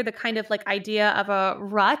earlier, the kind of like idea of a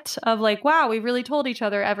rut of like, wow, we really told each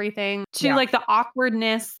other everything, to like the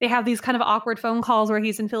awkwardness. They have these kind of awkward phone calls where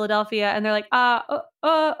he's in Philadelphia and they're like,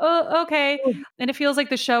 okay. And it feels like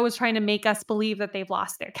the show is trying to make us believe that they've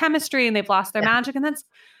lost their chemistry and they've lost their magic. And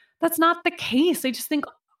that's not the case. I just think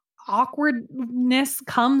awkwardness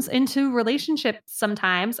comes into relationships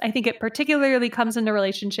sometimes. I think it particularly comes into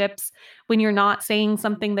relationships when you're not saying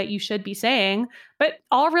something that you should be saying. But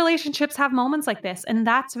all relationships have moments like this, and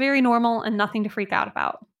that's very normal and nothing to freak out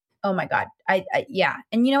about. Oh my God. Yeah.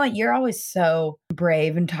 And you know what? You're always so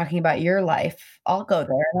brave in talking about your life. I'll go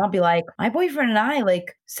there and I'll be like, my boyfriend and I,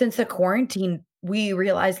 like, since the quarantine, we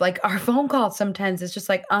realized like our phone calls sometimes it's just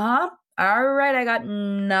like, all right, I got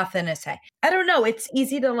nothing to say. I don't know. It's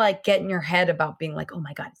easy to like get in your head about being like, oh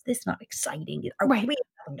my God, is this not exciting? We have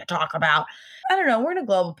nothing to talk about. I don't know. We're in a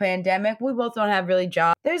global pandemic. We both don't have really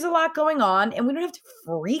jobs. There's a lot going on and we don't have to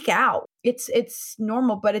freak out. It's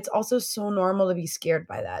normal, but it's also so normal to be scared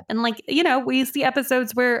by that. And like, we see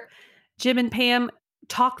episodes where Jim and Pam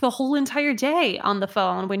talk the whole entire day on the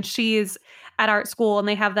phone when she's at art school, and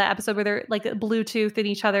they have that episode where they're like Bluetooth in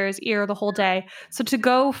each other's ear the whole day. So to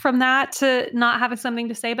go from that to not having something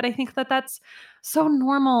to say, but I think that that's so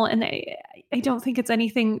normal. And I don't think it's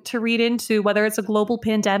anything to read into, whether it's a global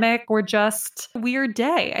pandemic or just a weird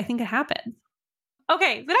day. I think it happens.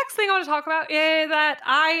 Okay, the next thing I want to talk about is that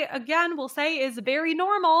I, again, will say is very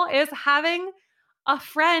normal, is having a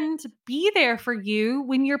friend be there for you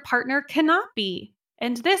when your partner cannot be.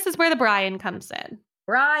 And this is where the Brian comes in.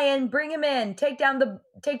 Brian, bring him in. Take down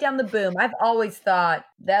the boom. I've always thought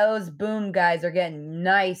those boom guys are getting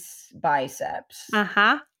nice biceps.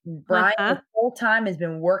 Brian the whole time has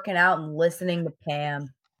been working out and listening to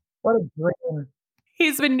Pam. What a dream.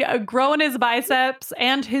 He's been growing his biceps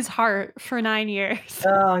and his heart for 9 years.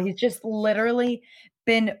 Oh, he's just literally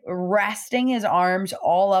been resting his arms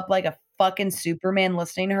all up like a fucking Superman,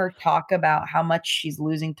 listening to her talk about how much she's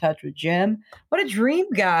losing touch with Jim. What a dream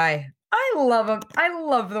guy. I love him. I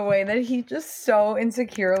love the way that he just so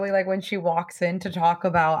insecurely, like when she walks in to talk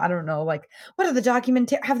about, I don't know, like, what are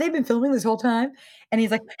the have they been filming this whole time? And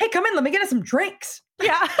he's like, hey, come in, let me get us some drinks.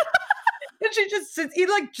 Yeah. And she just sits, he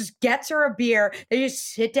like just gets her a beer. They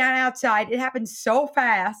just sit down outside. It happens so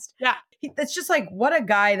fast. Yeah. It's just like, what a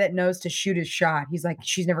guy that knows to shoot his shot. He's like,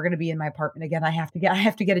 she's never going to be in my apartment again. I have to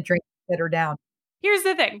get a drink to set her down. Here's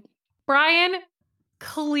the thing. Brian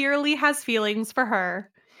clearly has feelings for her.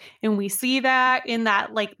 And we see that in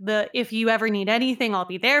that, like, if you ever need anything, I'll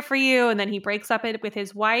be there for you. And then he breaks up with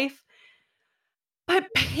his wife. But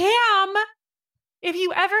Pam, if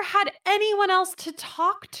you ever had anyone else to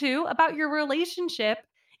talk to about your relationship,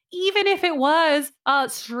 even if it was a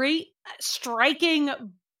striking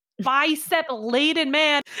bicep-laden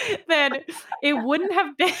man, then it wouldn't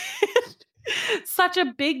have been such a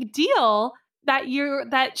big deal that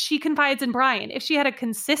she confides in Brian. If she had a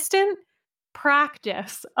consistent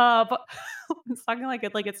practice of it's talking like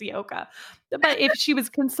it's yoga, but if she was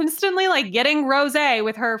consistently like getting rosé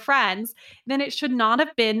with her friends, then it should not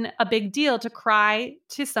have been a big deal to cry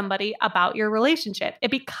to somebody about your relationship.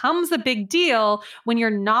 It becomes a big deal when you're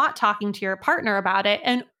not talking to your partner about it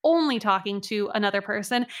and only talking to another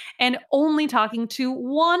person and only talking to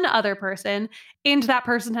one other person, and that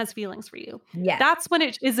person has feelings for you. Yeah, that's when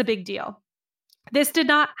it is a big deal. This did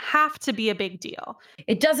not have to be a big deal.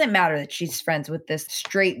 It doesn't matter that she's friends with this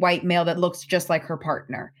straight white male that looks just like her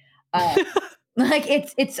partner. Like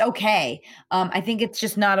it's okay. I think it's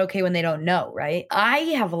just not okay when they don't know, right? I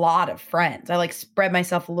have a lot of friends. I like spread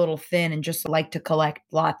myself a little thin and just like to collect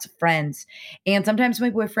lots of friends. And sometimes my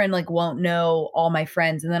boyfriend like won't know all my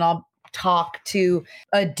friends, and then I'll talk to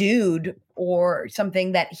a dude or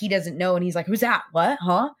something that he doesn't know, and he's like, who's that? What?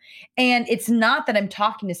 Huh? And it's not that I'm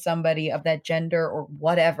talking to somebody of that gender or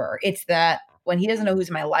whatever. It's that when he doesn't know who's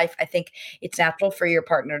in my life, I think it's natural for your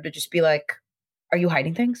partner to just be like, are you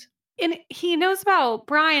hiding things? And he knows about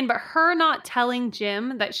Brian, but her not telling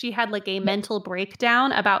Jim that she had like a mental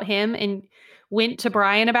breakdown about him and went to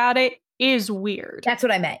Brian about it is weird. That's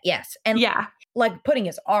what I meant. Yes. And yeah, like putting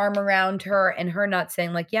his arm around her and her not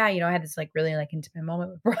saying like, yeah, I had this like really like intimate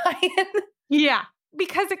moment with Brian. Yeah,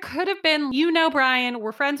 because it could have been, Brian,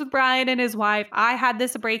 we're friends with Brian and his wife. I had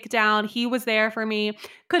this breakdown. He was there for me.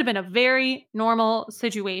 Could have been a very normal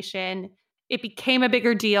situation. It became a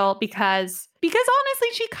bigger deal because honestly,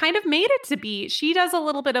 she kind of made it to be. She does a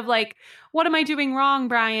little bit of like, what am I doing wrong,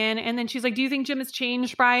 Brian? And then she's like, do you think Jim has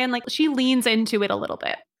changed, Brian? Like she leans into it a little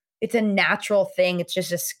bit. It's a natural thing. It's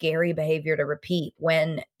just a scary behavior to repeat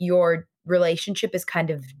when your relationship is kind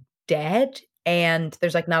of dead and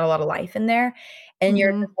there's like not a lot of life in there, and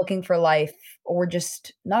you're just looking for life, or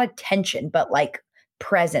just not attention, but like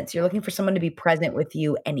presence. You're looking for someone to be present with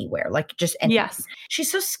you anywhere, like just anywhere. Yes.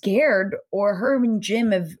 She's so scared, or her and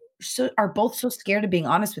Jim are both so scared of being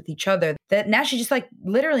honest with each other that now she just like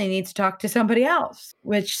literally needs to talk to somebody else,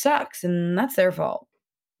 which sucks, and that's their fault.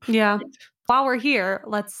 Yeah. While we're here,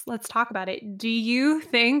 let's talk about it. Do you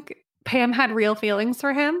think Pam had real feelings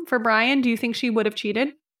for Brian? Do you think she would have cheated?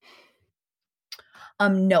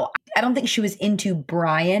 No, I don't think she was into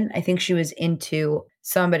Brian. I think she was into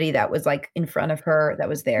somebody that was like in front of her, that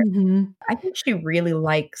was there. I think she really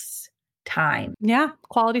likes time. Yeah,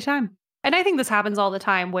 quality time. And I think this happens all the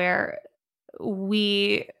time where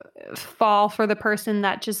we fall for the person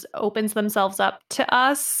that just opens themselves up to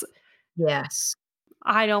us. Yes.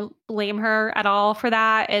 I don't blame her at all for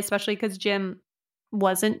that, especially because Jim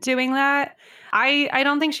wasn't doing that. I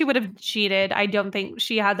don't think she would have cheated. I don't think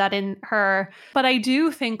she had that in her. But I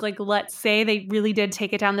do think, like, let's say they really did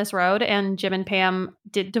take it down this road and Jim and Pam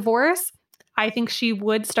did divorce. I think she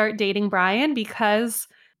would start dating Brian because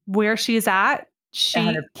where she's at, she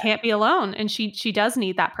 100%. can't be alone. And she does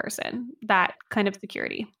need that person, that kind of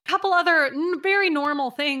security. A couple other very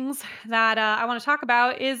normal things that I want to talk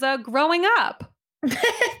about is growing up.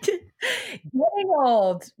 Getting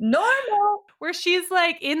old. Normal. Where she's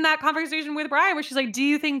like in that conversation with Brian where she's like, do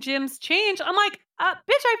you think Jim's changed? I'm like, bitch,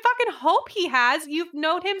 I fucking hope he has. You've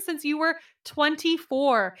known him since you were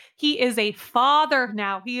 24. He is a father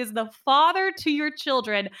now. He is the father to your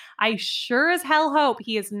children. I sure as hell hope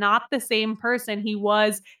he is not the same person he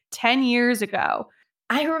was 10 years ago.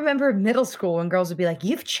 I remember middle school when girls would be like,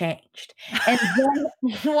 you've changed. And then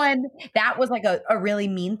when that was like a really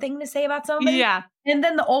mean thing to say about somebody. Yeah. And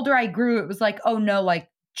then the older I grew, it was like, oh no, like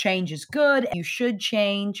change is good. You should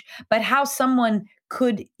change. But how someone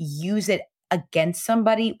could use it against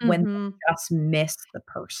somebody when they just miss the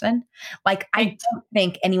person. Like, I don't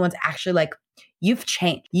think anyone's actually like, you've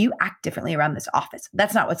changed. You act differently around this office.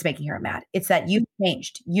 That's not what's making her mad. It's that you've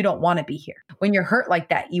changed. You don't want to be here. When you're hurt like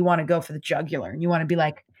that, you want to go for the jugular and you want to be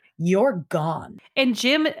like, you're gone. And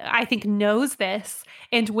Jim, I think, knows this.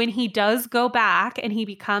 And when he does go back and he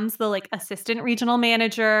becomes the like assistant regional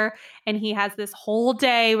manager and he has this whole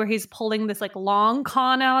day where he's pulling this like long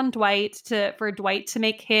con on Dwight for Dwight to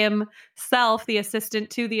make himself the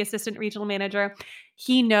assistant to the assistant regional manager,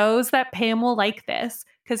 he knows that Pam will like this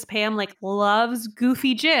because Pam like loves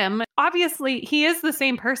goofy Jim. Obviously, he is the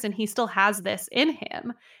same person. He still has this in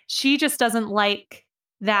him. She just doesn't like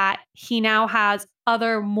that he now has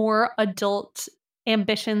other more adult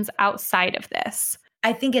ambitions outside of this.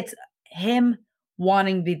 I think it's him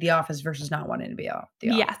wanting to be at the office versus not wanting to be at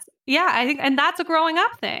the office. Yes. Yeah, I think, and that's a growing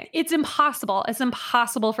up thing. It's impossible. It's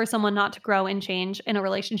impossible for someone not to grow and change in a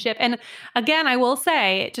relationship. And again, I will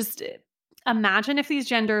say, just imagine if these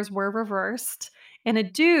genders were reversed and a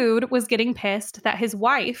dude was getting pissed that his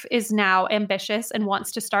wife is now ambitious and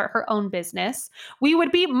wants to start her own business. We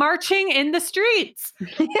would be marching in the streets.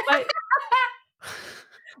 But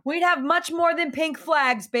we'd have much more than pink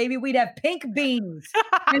flags, baby. We'd have pink beans.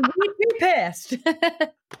 And we'd be pissed.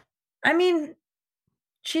 I mean,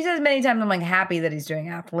 she says many times, I'm like happy that he's doing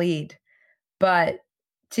athlete, but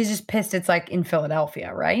she's just pissed it's like in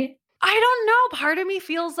Philadelphia, right? I don't know. Part of me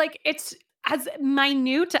feels like it's as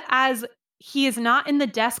minute as he is not in the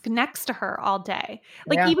desk next to her all day.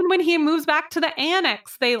 Like even when he moves back to the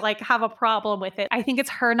annex, they like have a problem with it. I think it's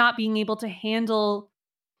her not being able to handle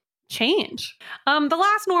change. The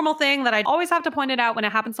last normal thing that I always have to point it out when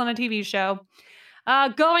it happens on a TV show,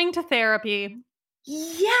 going to therapy.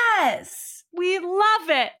 Yes. We love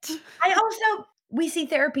it. We see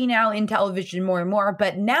therapy now in television more and more,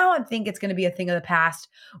 but now I think it's going to be a thing of the past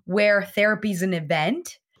where therapy's an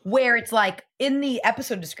event. Where it's like in the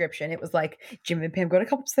episode description, it was like Jim and Pam go to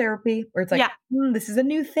couples therapy, where it's like, this is a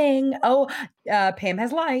new thing. Oh, Pam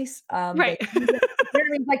has lice. Right.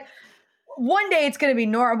 Like one day it's going to be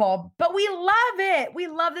normal, but we love it. We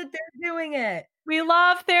love that they're doing it. We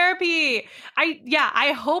love therapy.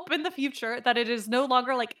 I hope in the future that it is no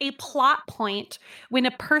longer like a plot point when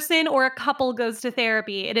a person or a couple goes to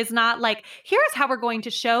therapy. It is not like, here's how we're going to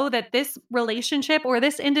show that this relationship or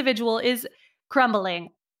this individual is crumbling.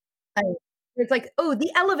 It's like, oh, the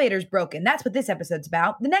elevator's broken. That's what this episode's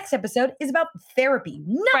about. The next episode is about therapy.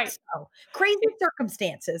 Not so. Crazy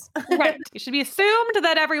circumstances. Right. It should be assumed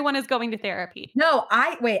that everyone is going to therapy. No,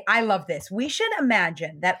 I love this. We should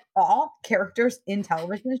imagine that all characters in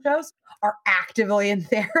television shows are actively in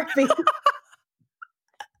therapy.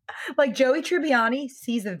 Like Joey Tribbiani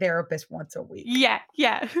sees a therapist once a week. Yeah.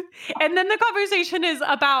 And then the conversation is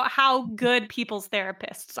about how good people's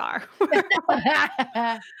therapists are.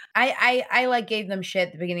 I like gave them shit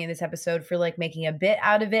at the beginning of this episode for like making a bit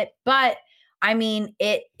out of it, but I mean,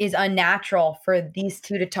 it is unnatural for these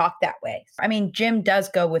two to talk that way. I mean, Jim does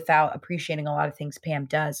go without appreciating a lot of things Pam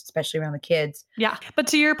does, especially around the kids. Yeah. But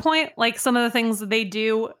to your point, like some of the things that they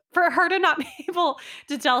do, for her to not be able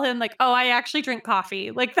to tell him like, oh, I actually drink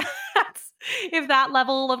coffee. Like that's, if that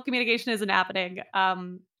level of communication isn't happening,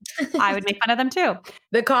 I would make fun of them too.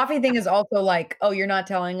 The coffee thing is also like, oh, you're not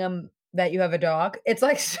telling them that you have a dog. It's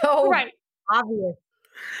like so obvious.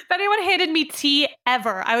 If anyone handed me tea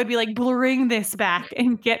ever, I would be like, bring this back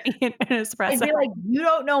and get me an espresso. I'd be like, you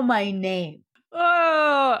don't know my name.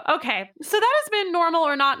 Oh, okay. So that has been normal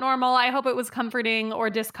or not normal. I hope it was comforting or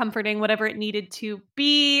discomforting, whatever it needed to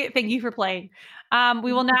be. Thank you for playing.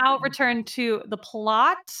 We will now return to the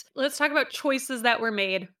plot. Let's talk about choices that were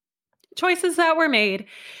made.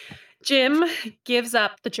 Jim gives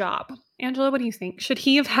up the job. Angela, what do you think? Should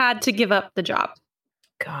he have had to give up the job?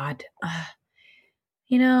 God.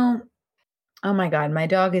 Oh my God, my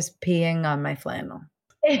dog is peeing on my flannel.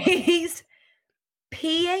 He's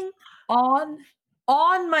peeing on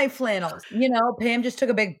my flannels. Pam just took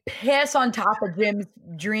a big piss on top of Jim's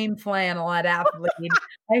dream flannel at Athlete.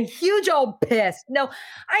 A huge old piss. No,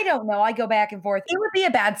 I don't know. I go back and forth. It would be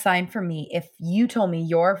a bad sign for me if you told me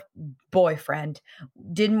your boyfriend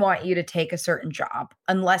didn't want you to take a certain job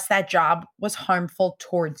unless that job was harmful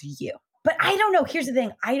towards you. But I don't know. Here's the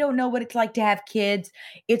thing. I don't know what it's like to have kids.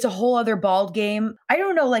 It's a whole other ball game. I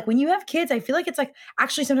don't know. Like when you have kids, I feel like it's like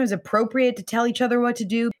actually sometimes appropriate to tell each other what to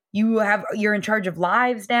do. You're in charge of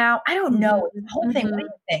lives now. I don't know. The whole thing. What do you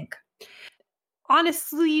think?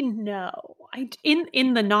 Honestly, no.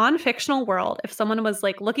 In the non-fictional world, if someone was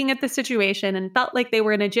like looking at the situation and felt like they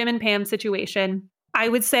were in a Jim and Pam situation, I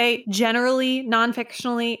would say generally,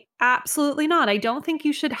 non-fictionally, absolutely not. I don't think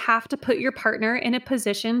you should have to put your partner in a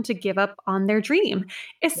position to give up on their dream,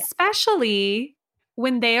 especially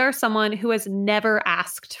when they are someone who has never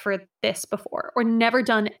asked for this before or never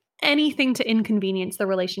done anything to inconvenience the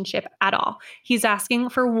relationship at all. He's asking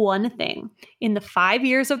for one thing. In the 5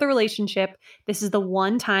 years of the relationship, this is the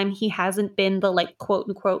one time he hasn't been the like quote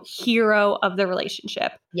unquote hero of the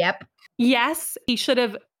relationship. Yep. Yes, he should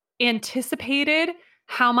have anticipated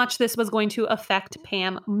how much this was going to affect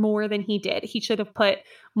Pam more than he did. He should have put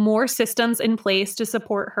more systems in place to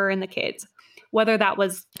support her and the kids, whether that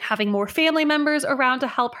was having more family members around to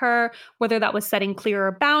help her, whether that was setting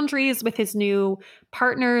clearer boundaries with his new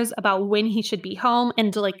partners about when he should be home.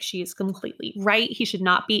 And like, she's completely right. He should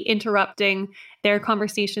not be interrupting their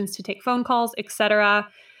conversations to take phone calls, etc.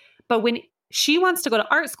 But when she wants to go to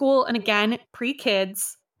art school, and again,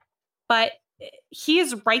 pre-kids, but he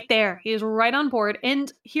is right there. He is right on board.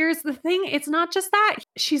 And here's the thing. It's not just that.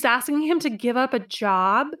 She's asking him to give up a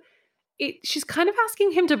job. She's kind of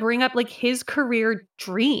asking him to bring up like his career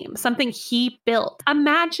dream, something he built.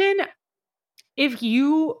 Imagine if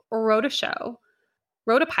you wrote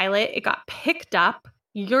a pilot, it got picked up,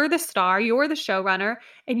 you're the star, you're the showrunner,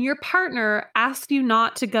 and your partner asked you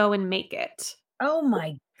not to go and make it. Oh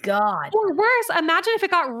my God. Or worse, imagine if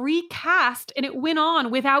it got recast and it went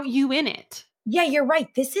on without you in it. Yeah, you're right.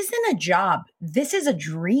 This isn't a job. This is a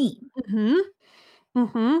dream.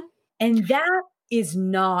 And that is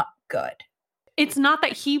not good. It's not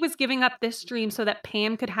that he was giving up this dream so that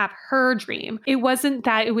Pam could have her dream. It wasn't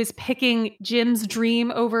that it was picking Jim's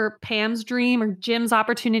dream over Pam's dream or Jim's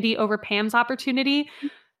opportunity over Pam's opportunity.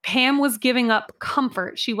 Pam was giving up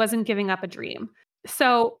comfort. She wasn't giving up a dream.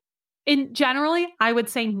 So generally, I would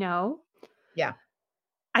say no. Yeah.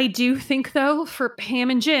 I do think, though, for Pam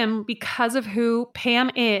and Jim, because of who Pam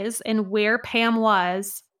is and where Pam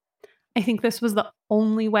was, I think this was the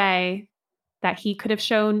only way that he could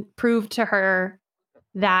have proved to her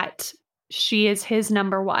that she is his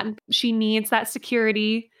number one. She needs that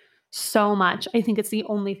security so much. I think it's the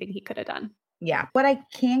only thing he could have done. Yeah. What I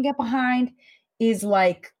can get behind is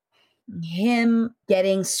like him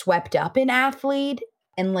getting swept up in Athlete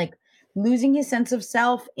and like losing his sense of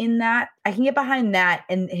self in that. I can get behind that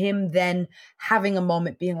and him then having a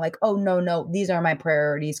moment being like, oh, no, these are my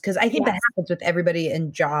priorities. Because I think that happens with everybody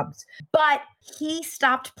in jobs. But he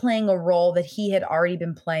stopped playing a role that he had already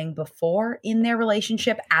been playing before in their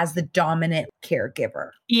relationship as the dominant caregiver.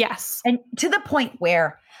 Yes. And to the point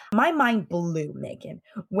where my mind blew, Megan,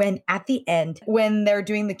 when at the end, when they're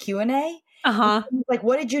doing the Q&A, like,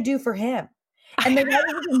 what did you do for him? And the guy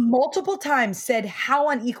multiple times said how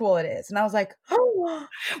unequal it is. And I was like, oh,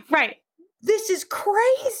 right. This is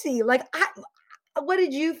crazy. Like, what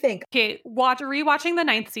did you think? Okay, rewatching the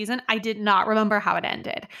 9th season, I did not remember how it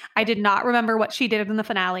ended. I did not remember what she did in the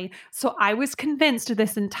finale. So I was convinced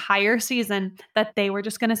this entire season that they were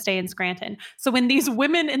just going to stay in Scranton. So when these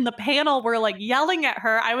women in the panel were like yelling at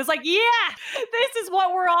her, I was like, yeah, this is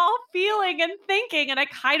what we're all feeling and thinking. And I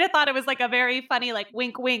kind of thought it was like a very funny, like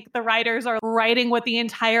wink, wink. The writers are writing what the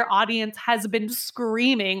entire audience has been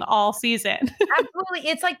screaming all season. Absolutely.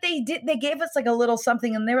 It's like they gave us like a little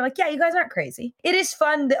something and they were like, yeah, you guys aren't crazy. It is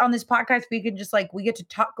fun that on this podcast, we can just like, we get to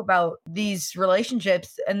talk about these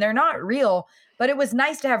relationships and they're not real, but it was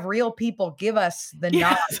nice to have real people give us the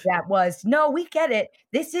nod that was, no, we get it.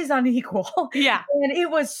 This is unequal. Yeah. And it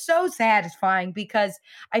was so satisfying because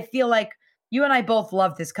I feel like you and I both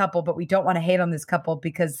love this couple, but we don't want to hate on this couple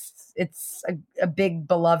because it's a big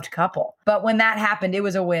beloved couple. But when that happened, it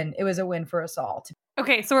was a win. It was a win for us all.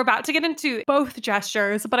 Okay, so we're about to get into both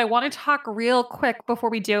gestures, but I want to talk real quick before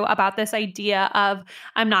we do about this idea of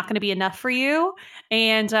I'm not going to be enough for you.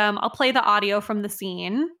 And I'll play the audio from the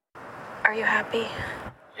scene. Are you happy?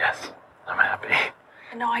 Yes, I'm happy.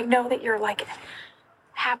 No, I know that you're like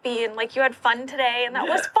happy and like you had fun today and that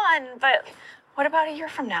was fun, but what about a year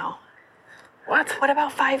from now? What? What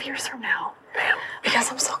about 5 years from now? Damn.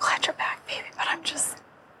 Because I'm so glad you're back, baby, but I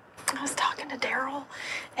was talking to Daryl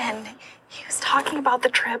and he was talking about the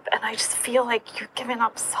trip and I just feel like you're giving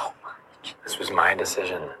up so much. This was my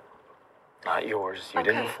decision, not yours. You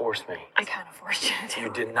didn't force me. I kind of forced you to.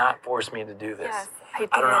 You did not force me to do this. Yes, I did.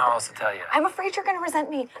 I don't know how else to tell you. I'm afraid you're going to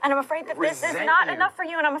resent me and I'm afraid that this is not enough for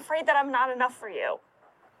you and I'm afraid that I'm not enough for you.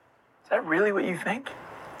 Is that really what you think?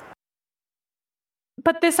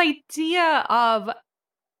 But this idea of,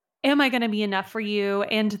 am I going to be enough for you?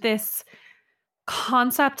 And this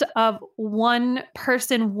concept of one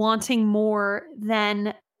person wanting more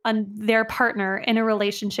than their partner in a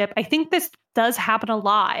relationship, I think this does happen a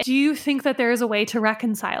lot. Do you think that there is a way to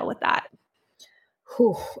reconcile with that?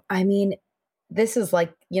 Whew. I mean, this is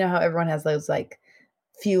like, you know how everyone has those like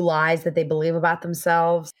few lies that they believe about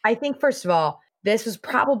themselves. I think, first of all, this was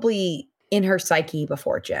probably in her psyche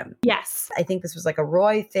before Jim. Yes. I think this was like a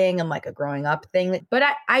Roy thing and like a growing up thing. But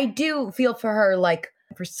I do feel for her, like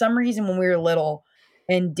for some reason when we were little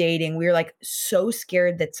and dating, we were like so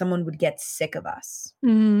scared that someone would get sick of us.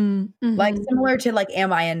 Mm-hmm. Like similar to like,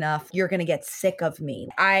 am I enough? You're going to get sick of me.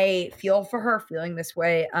 I feel for her feeling this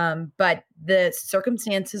way. But the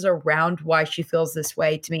circumstances around why she feels this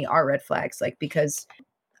way to me are red flags. Like, because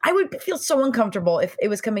I would feel so uncomfortable if it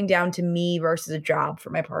was coming down to me versus a job for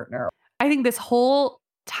my partner. I think this whole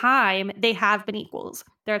time they have been equals.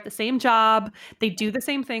 They're at the same job. They do the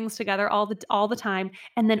same things together all the time.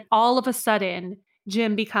 And then all of a sudden,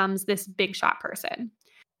 Jim becomes this big shot person.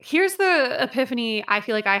 Here's the epiphany I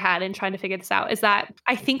feel like I had in trying to figure this out is that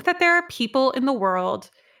I think that there are people in the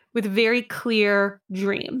world with very clear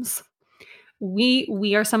dreams.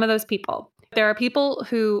 We are some of those people. There are people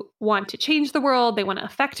who want to change the world. They want to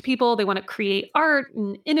affect people. They want to create art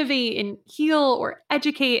and innovate and heal or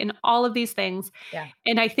educate and all of these things. Yeah.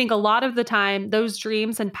 And I think a lot of the time, those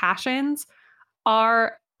dreams and passions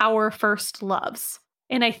are our first loves.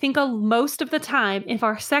 And I think most of the time, if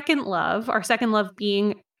our second love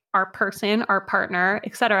being our person, our partner,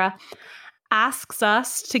 etc., asks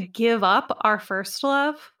us to give up our first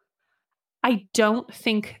love, I don't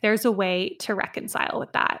think there's a way to reconcile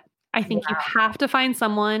with that. I think you have to find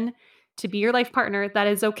someone to be your life partner that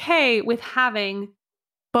is okay with having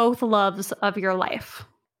both loves of your life.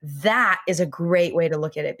 That is a great way to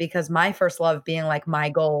look at it, because my first love being like my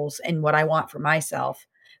goals and what I want for myself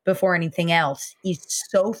before anything else is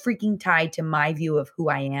so freaking tied to my view of who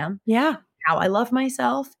I am. Yeah. How I love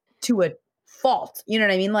myself to a fault. You know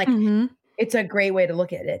what I mean? Like, it's a great way to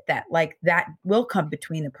look at it, that like that will come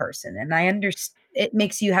between a person. And I understand it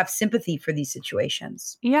makes you have sympathy for these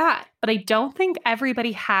situations. Yeah. But I don't think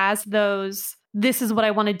everybody has those, this is what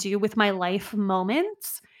I want to do with my life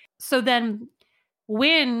moments. So then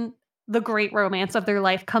when the great romance of their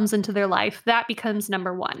life comes into their life, that becomes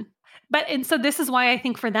number one. And so this is why I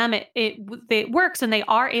think for them, it works and they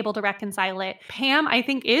are able to reconcile it. Pam, I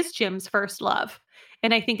think, is Jim's first love.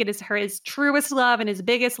 And I think it is his truest love and his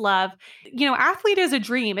biggest love. You know, athlete is a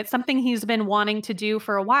dream. It's something he's been wanting to do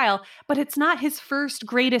for a while, but it's not his first,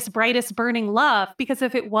 greatest, brightest, burning love. Because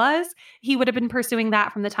if it was, he would have been pursuing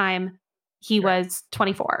that from the time he was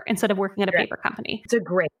 24 instead of working at a paper company. It's a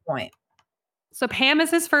great point. So Pam is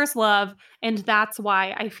his first love. And that's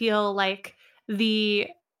why I feel like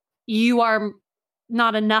you are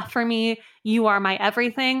not enough for me, you are my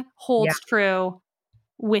everything holds true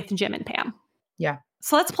with Jim and Pam. Yeah.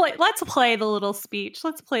 So let's play the little speech.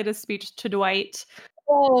 Let's play the speech to Dwight.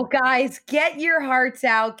 Oh, guys, get your hearts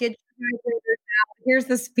out. Get your vibrators out. Here's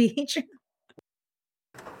the speech.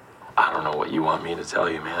 I don't know what you want me to tell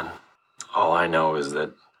you, man. All I know is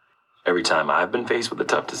that every time I've been faced with a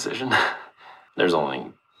tough decision, there's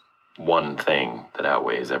only one thing that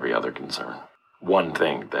outweighs every other concern. One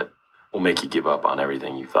thing that will make you give up on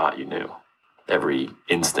everything you thought you knew. Every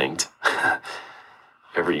instinct,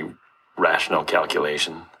 every rational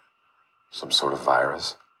calculation. Some sort of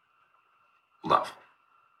virus. Love.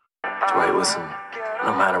 Dwight, listen,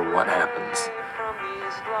 no matter what happens,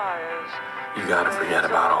 you gotta forget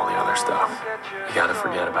about all the other stuff. You gotta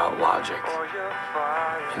forget about logic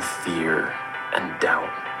and fear and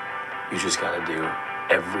doubt. You just gotta do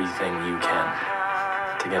everything you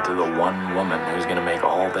can to get to the one woman who's gonna make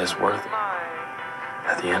all this worth it.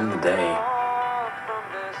 At the end of the day,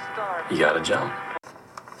 you gotta jump.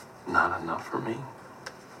 Not enough for me.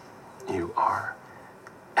 You are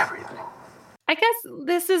everything. I guess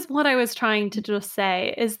this is what I was trying to just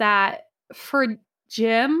say, is that for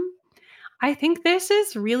Jim, I think this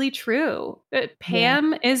is really true.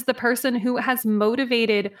 Pam is the person who has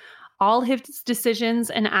motivated all his decisions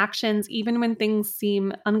and actions, even when things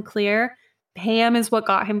seem unclear. Pam is what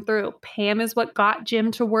got him through. Pam is what got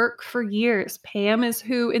Jim to work for years. Pam is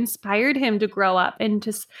who inspired him to grow up and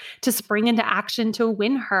to spring into action to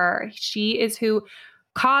win her. She is who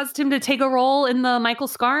caused him to take a role in the Michael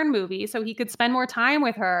Scarn movie so he could spend more time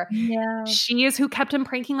with her. Yeah. She is who kept him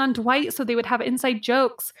pranking on Dwight so they would have inside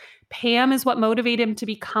jokes. Pam is what motivated him to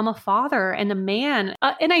become a father and a man.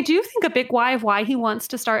 And I do think a big why of why he wants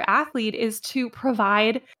to start Athlete is to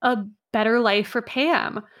provide a better life for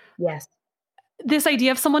Pam. Yes. This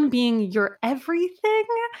idea of someone being your everything,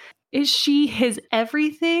 is she his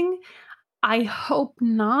everything? I hope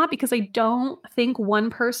not, because I don't think one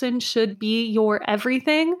person should be your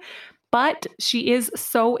everything, but she is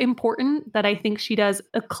so important that I think she does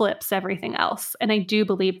eclipse everything else. And I do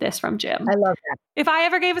believe this from Jim. I love that. If I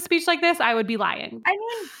ever gave a speech like this, I would be lying. I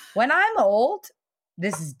mean, when I'm old,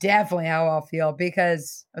 this is definitely how I'll feel,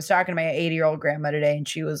 because I was talking to my 80-year-old grandma today, and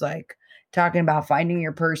she was like, talking about finding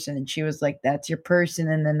your person. And she was like, that's your person.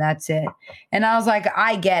 And then that's it. And I was like,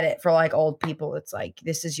 I get it. For like old people, it's like,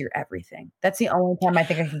 this is your everything. That's the only time I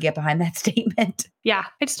think I can get behind that statement. Yeah.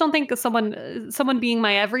 I just don't think someone being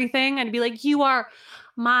my everything and be like, you are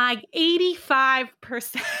my 85%.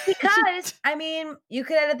 Because, I mean, you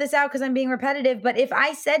could edit this out because I'm being repetitive, but if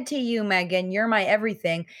I said to you, Megan, you're my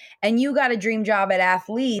everything, and you got a dream job at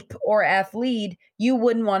Athlete or Athlete, you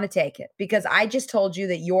wouldn't want to take it because I just told you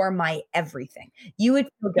that you're my everything. You would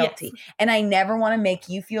feel guilty. Yes. And I never want to make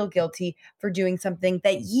you feel guilty for doing something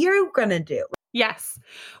that you're going to do. Yes.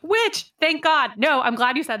 Which, thank God. No, I'm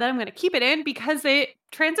glad you said that. I'm going to keep it in because it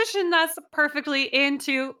transitioned us perfectly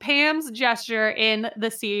into Pam's gesture in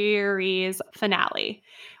the series finale,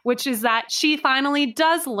 which is that she finally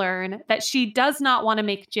does learn that she does not want to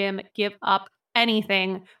make Jim give up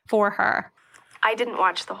anything for her. I didn't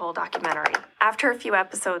watch the whole documentary. After a few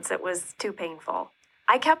episodes, it was too painful.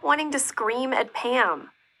 I kept wanting to scream at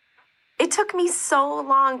Pam. It took me so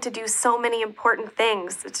long to do so many important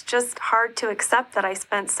things. It's just hard to accept that I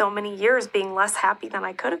spent so many years being less happy than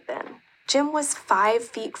I could have been. Jim was 5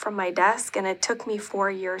 feet from my desk, and it took me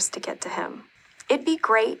 4 years to get to him. It'd be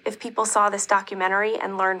great if people saw this documentary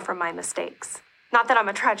and learned from my mistakes. Not that I'm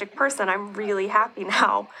a tragic person, I'm really happy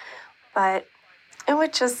now, but it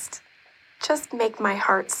would just make my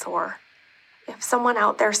heart sore. If someone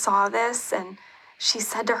out there saw this and she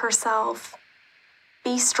said to herself,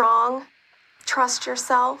 be strong, trust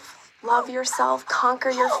yourself, love yourself, conquer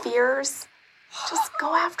your fears. Just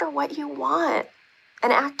go after what you want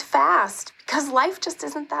and act fast because life just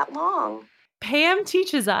isn't that long. Pam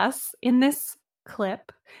teaches us in this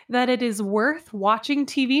clip that it is worth watching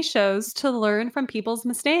TV shows to learn from people's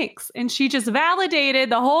mistakes. And she just validated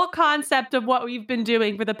the whole concept of what we've been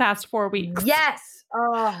doing for the past 4 weeks. Yes.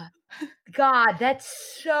 Oh, God,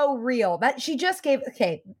 that's so real. That she just gave,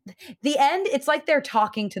 okay, the end, it's like they're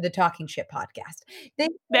talking to the Talking Shit podcast. They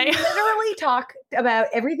literally talk about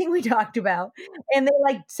everything we talked about, and they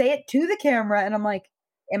like say it to the camera, and I'm like,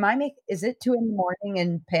 is it 2 a.m.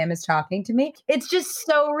 and Pam is talking to me? It's just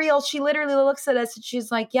so real. She literally looks at us and she's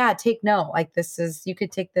like, yeah, take note. Like you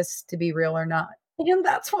could take this to be real or not. And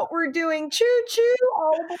that's what we're doing. Choo choo.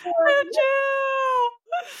 All aboard. Choo choo.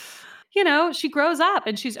 You know, she grows up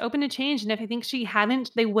and she's open to change. And if I think she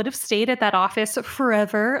hadn't, they would have stayed at that office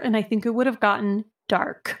forever. And I think it would have gotten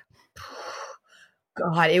dark.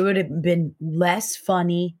 God, it would have been less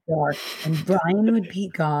funny, dark, and Brian would be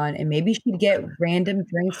gone. And maybe she'd get random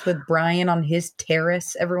drinks with Brian on his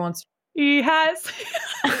terrace every once. He has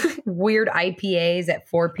weird IPAs at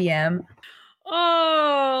 4 p.m.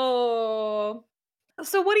 Oh.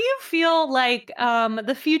 So what do you feel like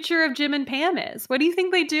the future of Jim and Pam is? What do you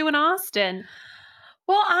think they do in Austin?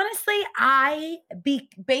 Well, honestly,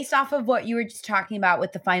 based off of what you were just talking about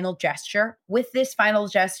with the final gesture, with this final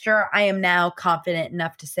gesture, I am now confident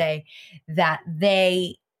enough to say that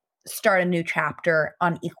they start a new chapter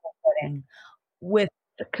on equal footing with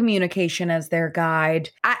communication as their guide.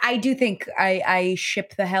 I do think I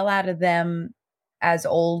ship the hell out of them as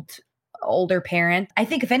older parents. I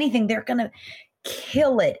think if anything, they're going to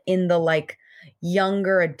kill it in the like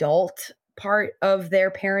younger adult part of their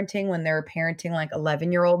parenting when they're parenting like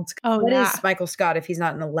 11-year-olds. What is Michael Scott if he's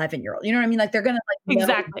not an 11-year-old? You know what I mean? Like they're going to like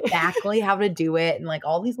know exactly how to do it and like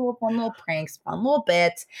all these little fun little pranks, fun little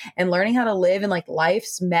bits and learning how to live in like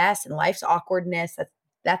life's mess and life's awkwardness. That's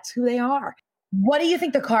That's who they are. What do you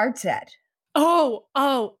think the card said? Oh,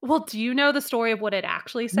 well, do you know the story of what it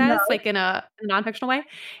actually says? No. Like in a non-fictional way?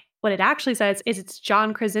 What it actually says is it's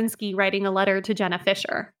John Krasinski writing a letter to Jenna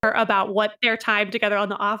Fisher about what their time together on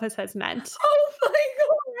The Office has meant. Oh my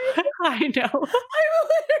God. I know. I'm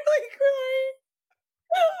literally crying.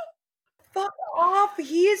 Fuck off.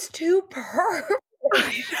 He is too perfect.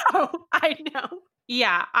 I know.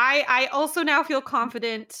 Yeah, I also now feel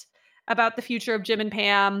confident about the future of Jim and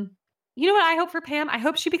Pam. You know what I hope for Pam? I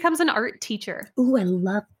hope she becomes an art teacher. Ooh, I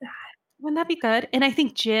love that. Wouldn't that be good? And I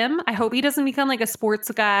think Jim, I hope he doesn't become like a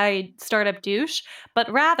sports guy, startup douche,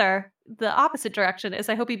 but rather the opposite direction is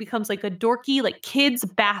I hope he becomes like a dorky, like kids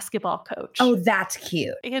basketball coach. Oh, that's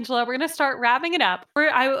cute. Angela, we're going to start wrapping it up.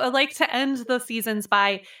 I would like to end the seasons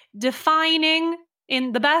by defining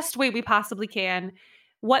in the best way we possibly can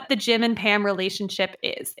what the Jim and Pam relationship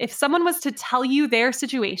is. If someone was to tell you their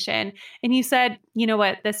situation and you said, you know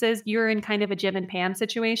what, you're in kind of a Jim and Pam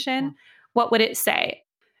situation, what would it say?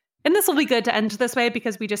 And this will be good to end this way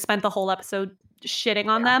because we just spent the whole episode shitting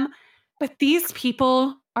on them. But these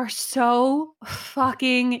people are so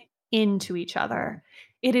fucking into each other.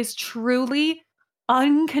 It is truly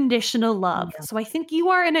unconditional love. So I think you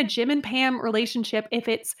are in a Jim and Pam relationship if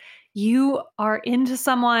it's you are into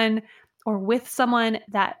someone or with someone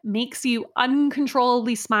that makes you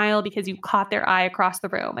uncontrollably smile because you caught their eye across the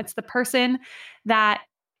room. It's the person that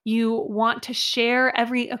you want to share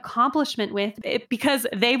every accomplishment with because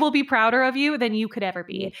they will be prouder of you than you could ever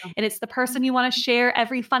be. And it's the person you want to share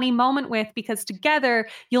every funny moment with because together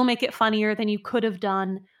you'll make it funnier than you could have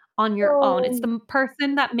done on your own. It's the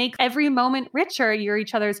person that makes every moment richer. You're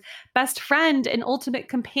each other's best friend and ultimate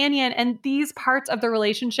companion. And these parts of the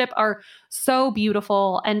relationship are so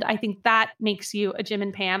beautiful. And I think that makes you a Jim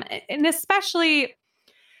and Pam. And especially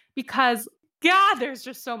because God, there's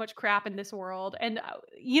just so much crap in this world. And,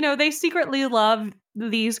 they secretly love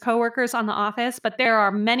these coworkers on The Office, but there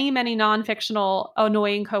are many, many non-fictional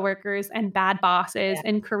annoying coworkers and bad bosses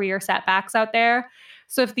and career setbacks out there.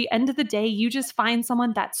 So if at the end of the day, you just find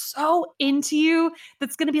someone that's so into you,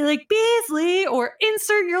 that's going to be like Beasley or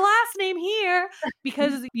insert your last name here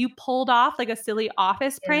because you pulled off like a silly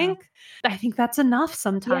office prank, I think that's enough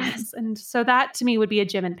sometimes. Yes. And so that to me would be a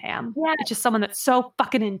Jim and Pam. Yeah. It's just someone that's so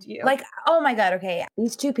fucking into you. Like, oh my God, okay.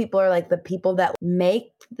 These two people are like the people that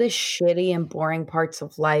make the shitty and boring parts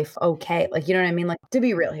of life okay. Like, you know what I mean? Like, to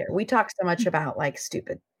be real here, we talk so much about like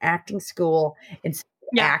stupid acting school and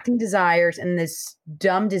acting desires and this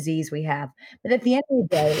dumb disease we have. But at the end of the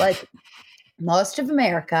day, like most of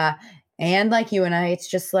America and like you and I, it's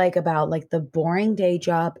just like about like the boring day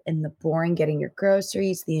job and the boring getting your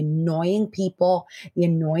groceries, the annoying people, the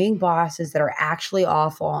annoying bosses that are actually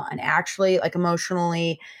awful and actually like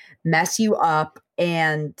emotionally mess you up.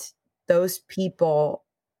 And those people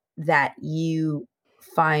that you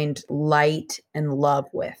find light and love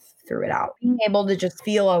with through it out. Being able to just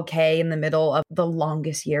feel okay in the middle of the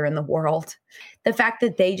longest year in the world. The fact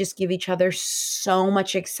that they just give each other so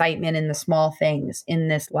much excitement in the small things in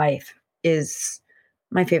this life is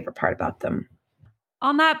my favorite part about them.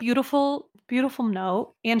 On that beautiful, beautiful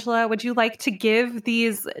note, Angela, would you like to give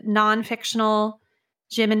these non-fictional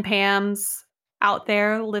Jim and Pams out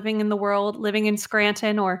there living in the world, living in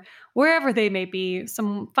Scranton or wherever they may be,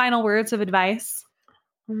 some final words of advice?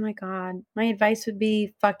 Oh my God. My advice would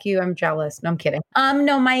be, fuck you, I'm jealous. No, I'm kidding.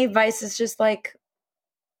 No, my advice is just like,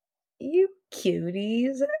 you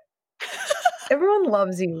cuties. Everyone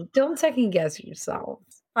loves you. Don't second guess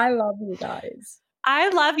yourselves. I love you guys. I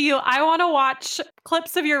love you. I want to watch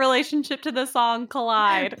clips of your relationship to the song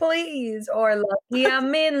Collide. Please. Or Lucky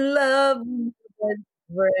I'm in love with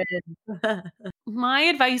My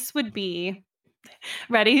advice would be,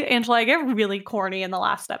 ready, Angela? I get really corny in the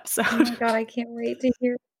last episode. Oh my God, I can't wait to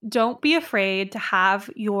hear. Don't be afraid to have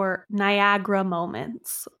your Niagara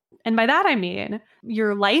moments. And by that, I mean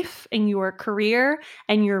your life and your career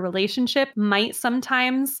and your relationship might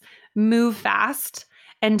sometimes move fast,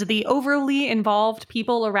 and the overly involved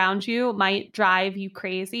people around you might drive you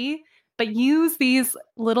crazy. But use these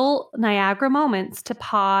little Niagara moments to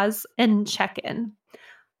pause and check in.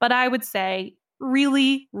 But I would say,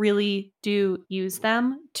 really, really do use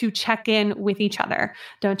them to check in with each other.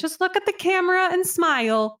 Don't just look at the camera and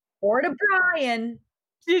smile. Or to Brian.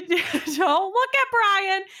 Don't look at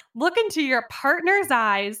Brian. Look into your partner's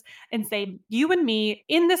eyes and say, you and me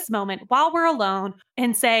in this moment while we're alone,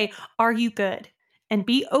 and say, are you good? And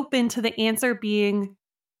be open to the answer being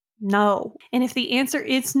no. And if the answer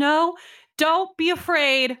is no, don't be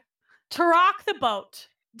afraid to rock the boat.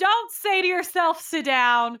 Don't say to yourself, sit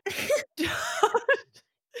down.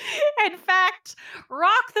 In fact,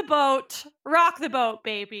 rock the boat,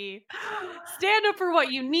 baby. Stand up for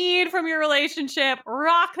what you need from your relationship.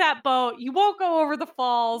 Rock that boat. You won't go over the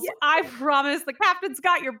falls. Yes. I promise the captain's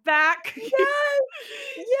got your back. Yes.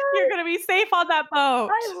 You're going to be safe on that boat.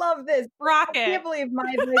 I love this. Rock it. I can't believe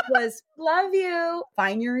my advice was, love you.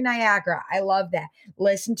 Find your Niagara. I love that.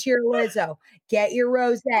 Listen to your Lizzo. Get your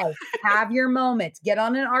rosé. Have your moments. Get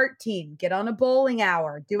on an art team. Get on a bowling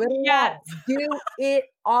hour. Do it all. Do it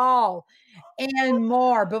all and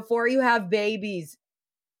more before you have babies.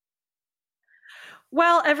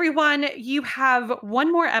 Well, everyone, you have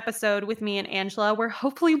one more episode with me and Angela where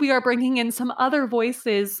hopefully we are bringing in some other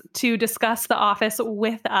voices to discuss The Office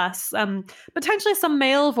with us, potentially some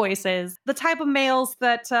male voices, the type of males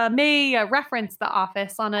that may reference The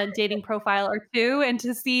Office on a dating profile or two, and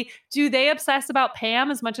to see, do they obsess about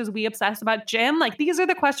Pam as much as we obsess about Jim? Like, these are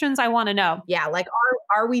the questions I want to know. Yeah, like,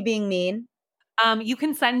 are we being mean? You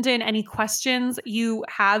can send in any questions you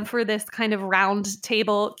have for this kind of round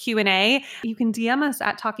table Q&A. You can DM us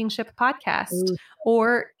at Talking Ship Podcast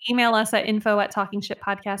or email us at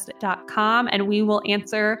info@talkingshippodcast.com, and we will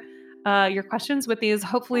answer your questions with these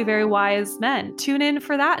hopefully very wise men. Tune in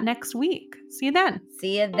for that next week. See you then.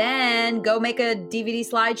 See you then. Go make a DVD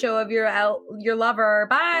slideshow of your lover.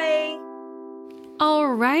 Bye.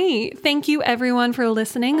 All right. Thank you, everyone, for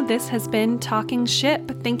listening. This has been Talking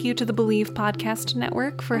Ship. Thank you to the Believe Podcast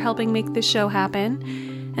Network for helping make this show happen.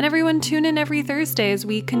 And everyone, tune in every Thursday as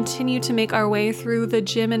we continue to make our way through the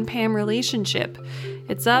Jim and Pam relationship.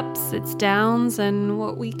 Its ups, its downs, and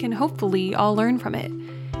what we can hopefully all learn from it.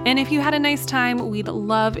 And if you had a nice time, we'd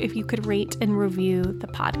love if you could rate and review the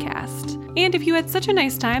podcast. And if you had such a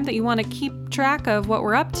nice time that you want to keep track of what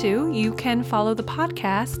we're up to, you can follow the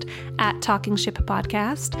podcast at Talking Ship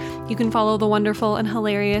Podcast. You can follow the wonderful and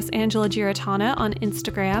hilarious Angela Giratana on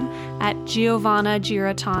Instagram at Giovanna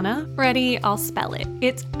Giratana. Ready? I'll spell it.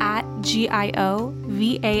 It's at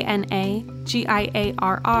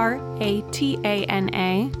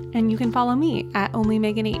GIOVANA-GIARRATANA. And you can follow me at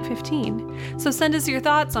OnlyMegan815. So send us your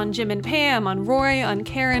thoughts on Jim and Pam, on Roy, on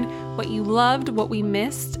Karen, what you loved, what we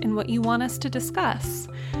missed, and what you want us to discuss.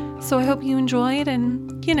 So I hope you enjoyed,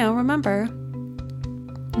 and, remember,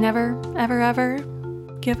 never, ever, ever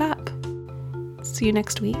give up. See you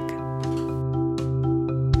next week.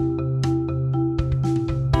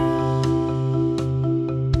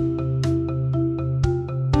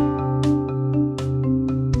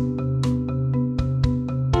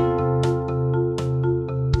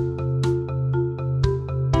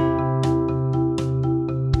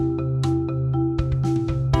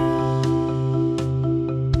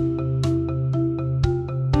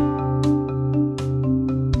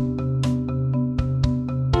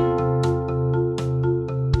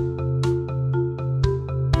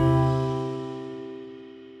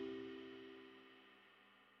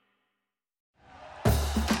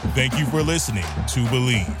 Thank you for listening to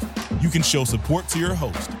Believe. You can show support to your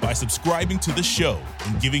host by subscribing to the show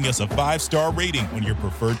and giving us a 5-star rating on your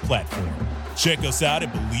preferred platform. Check us out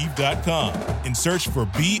at Believe.com and search for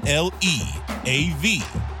BLEAV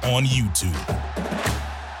on YouTube.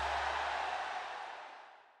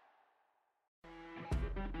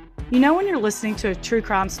 You know when you're listening to a true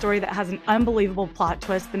crime story that has an unbelievable plot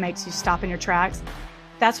twist that makes you stop in your tracks?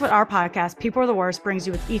 That's what our podcast, People Are the Worst, brings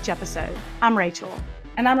you with each episode. I'm Rachel.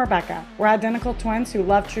 And I'm Rebecca. We're identical twins who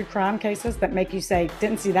love true crime cases that make you say,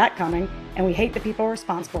 didn't see that coming, and we hate the people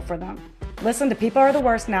responsible for them. Listen to People Are the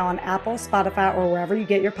Worst now on Apple, Spotify, or wherever you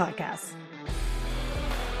get your podcasts.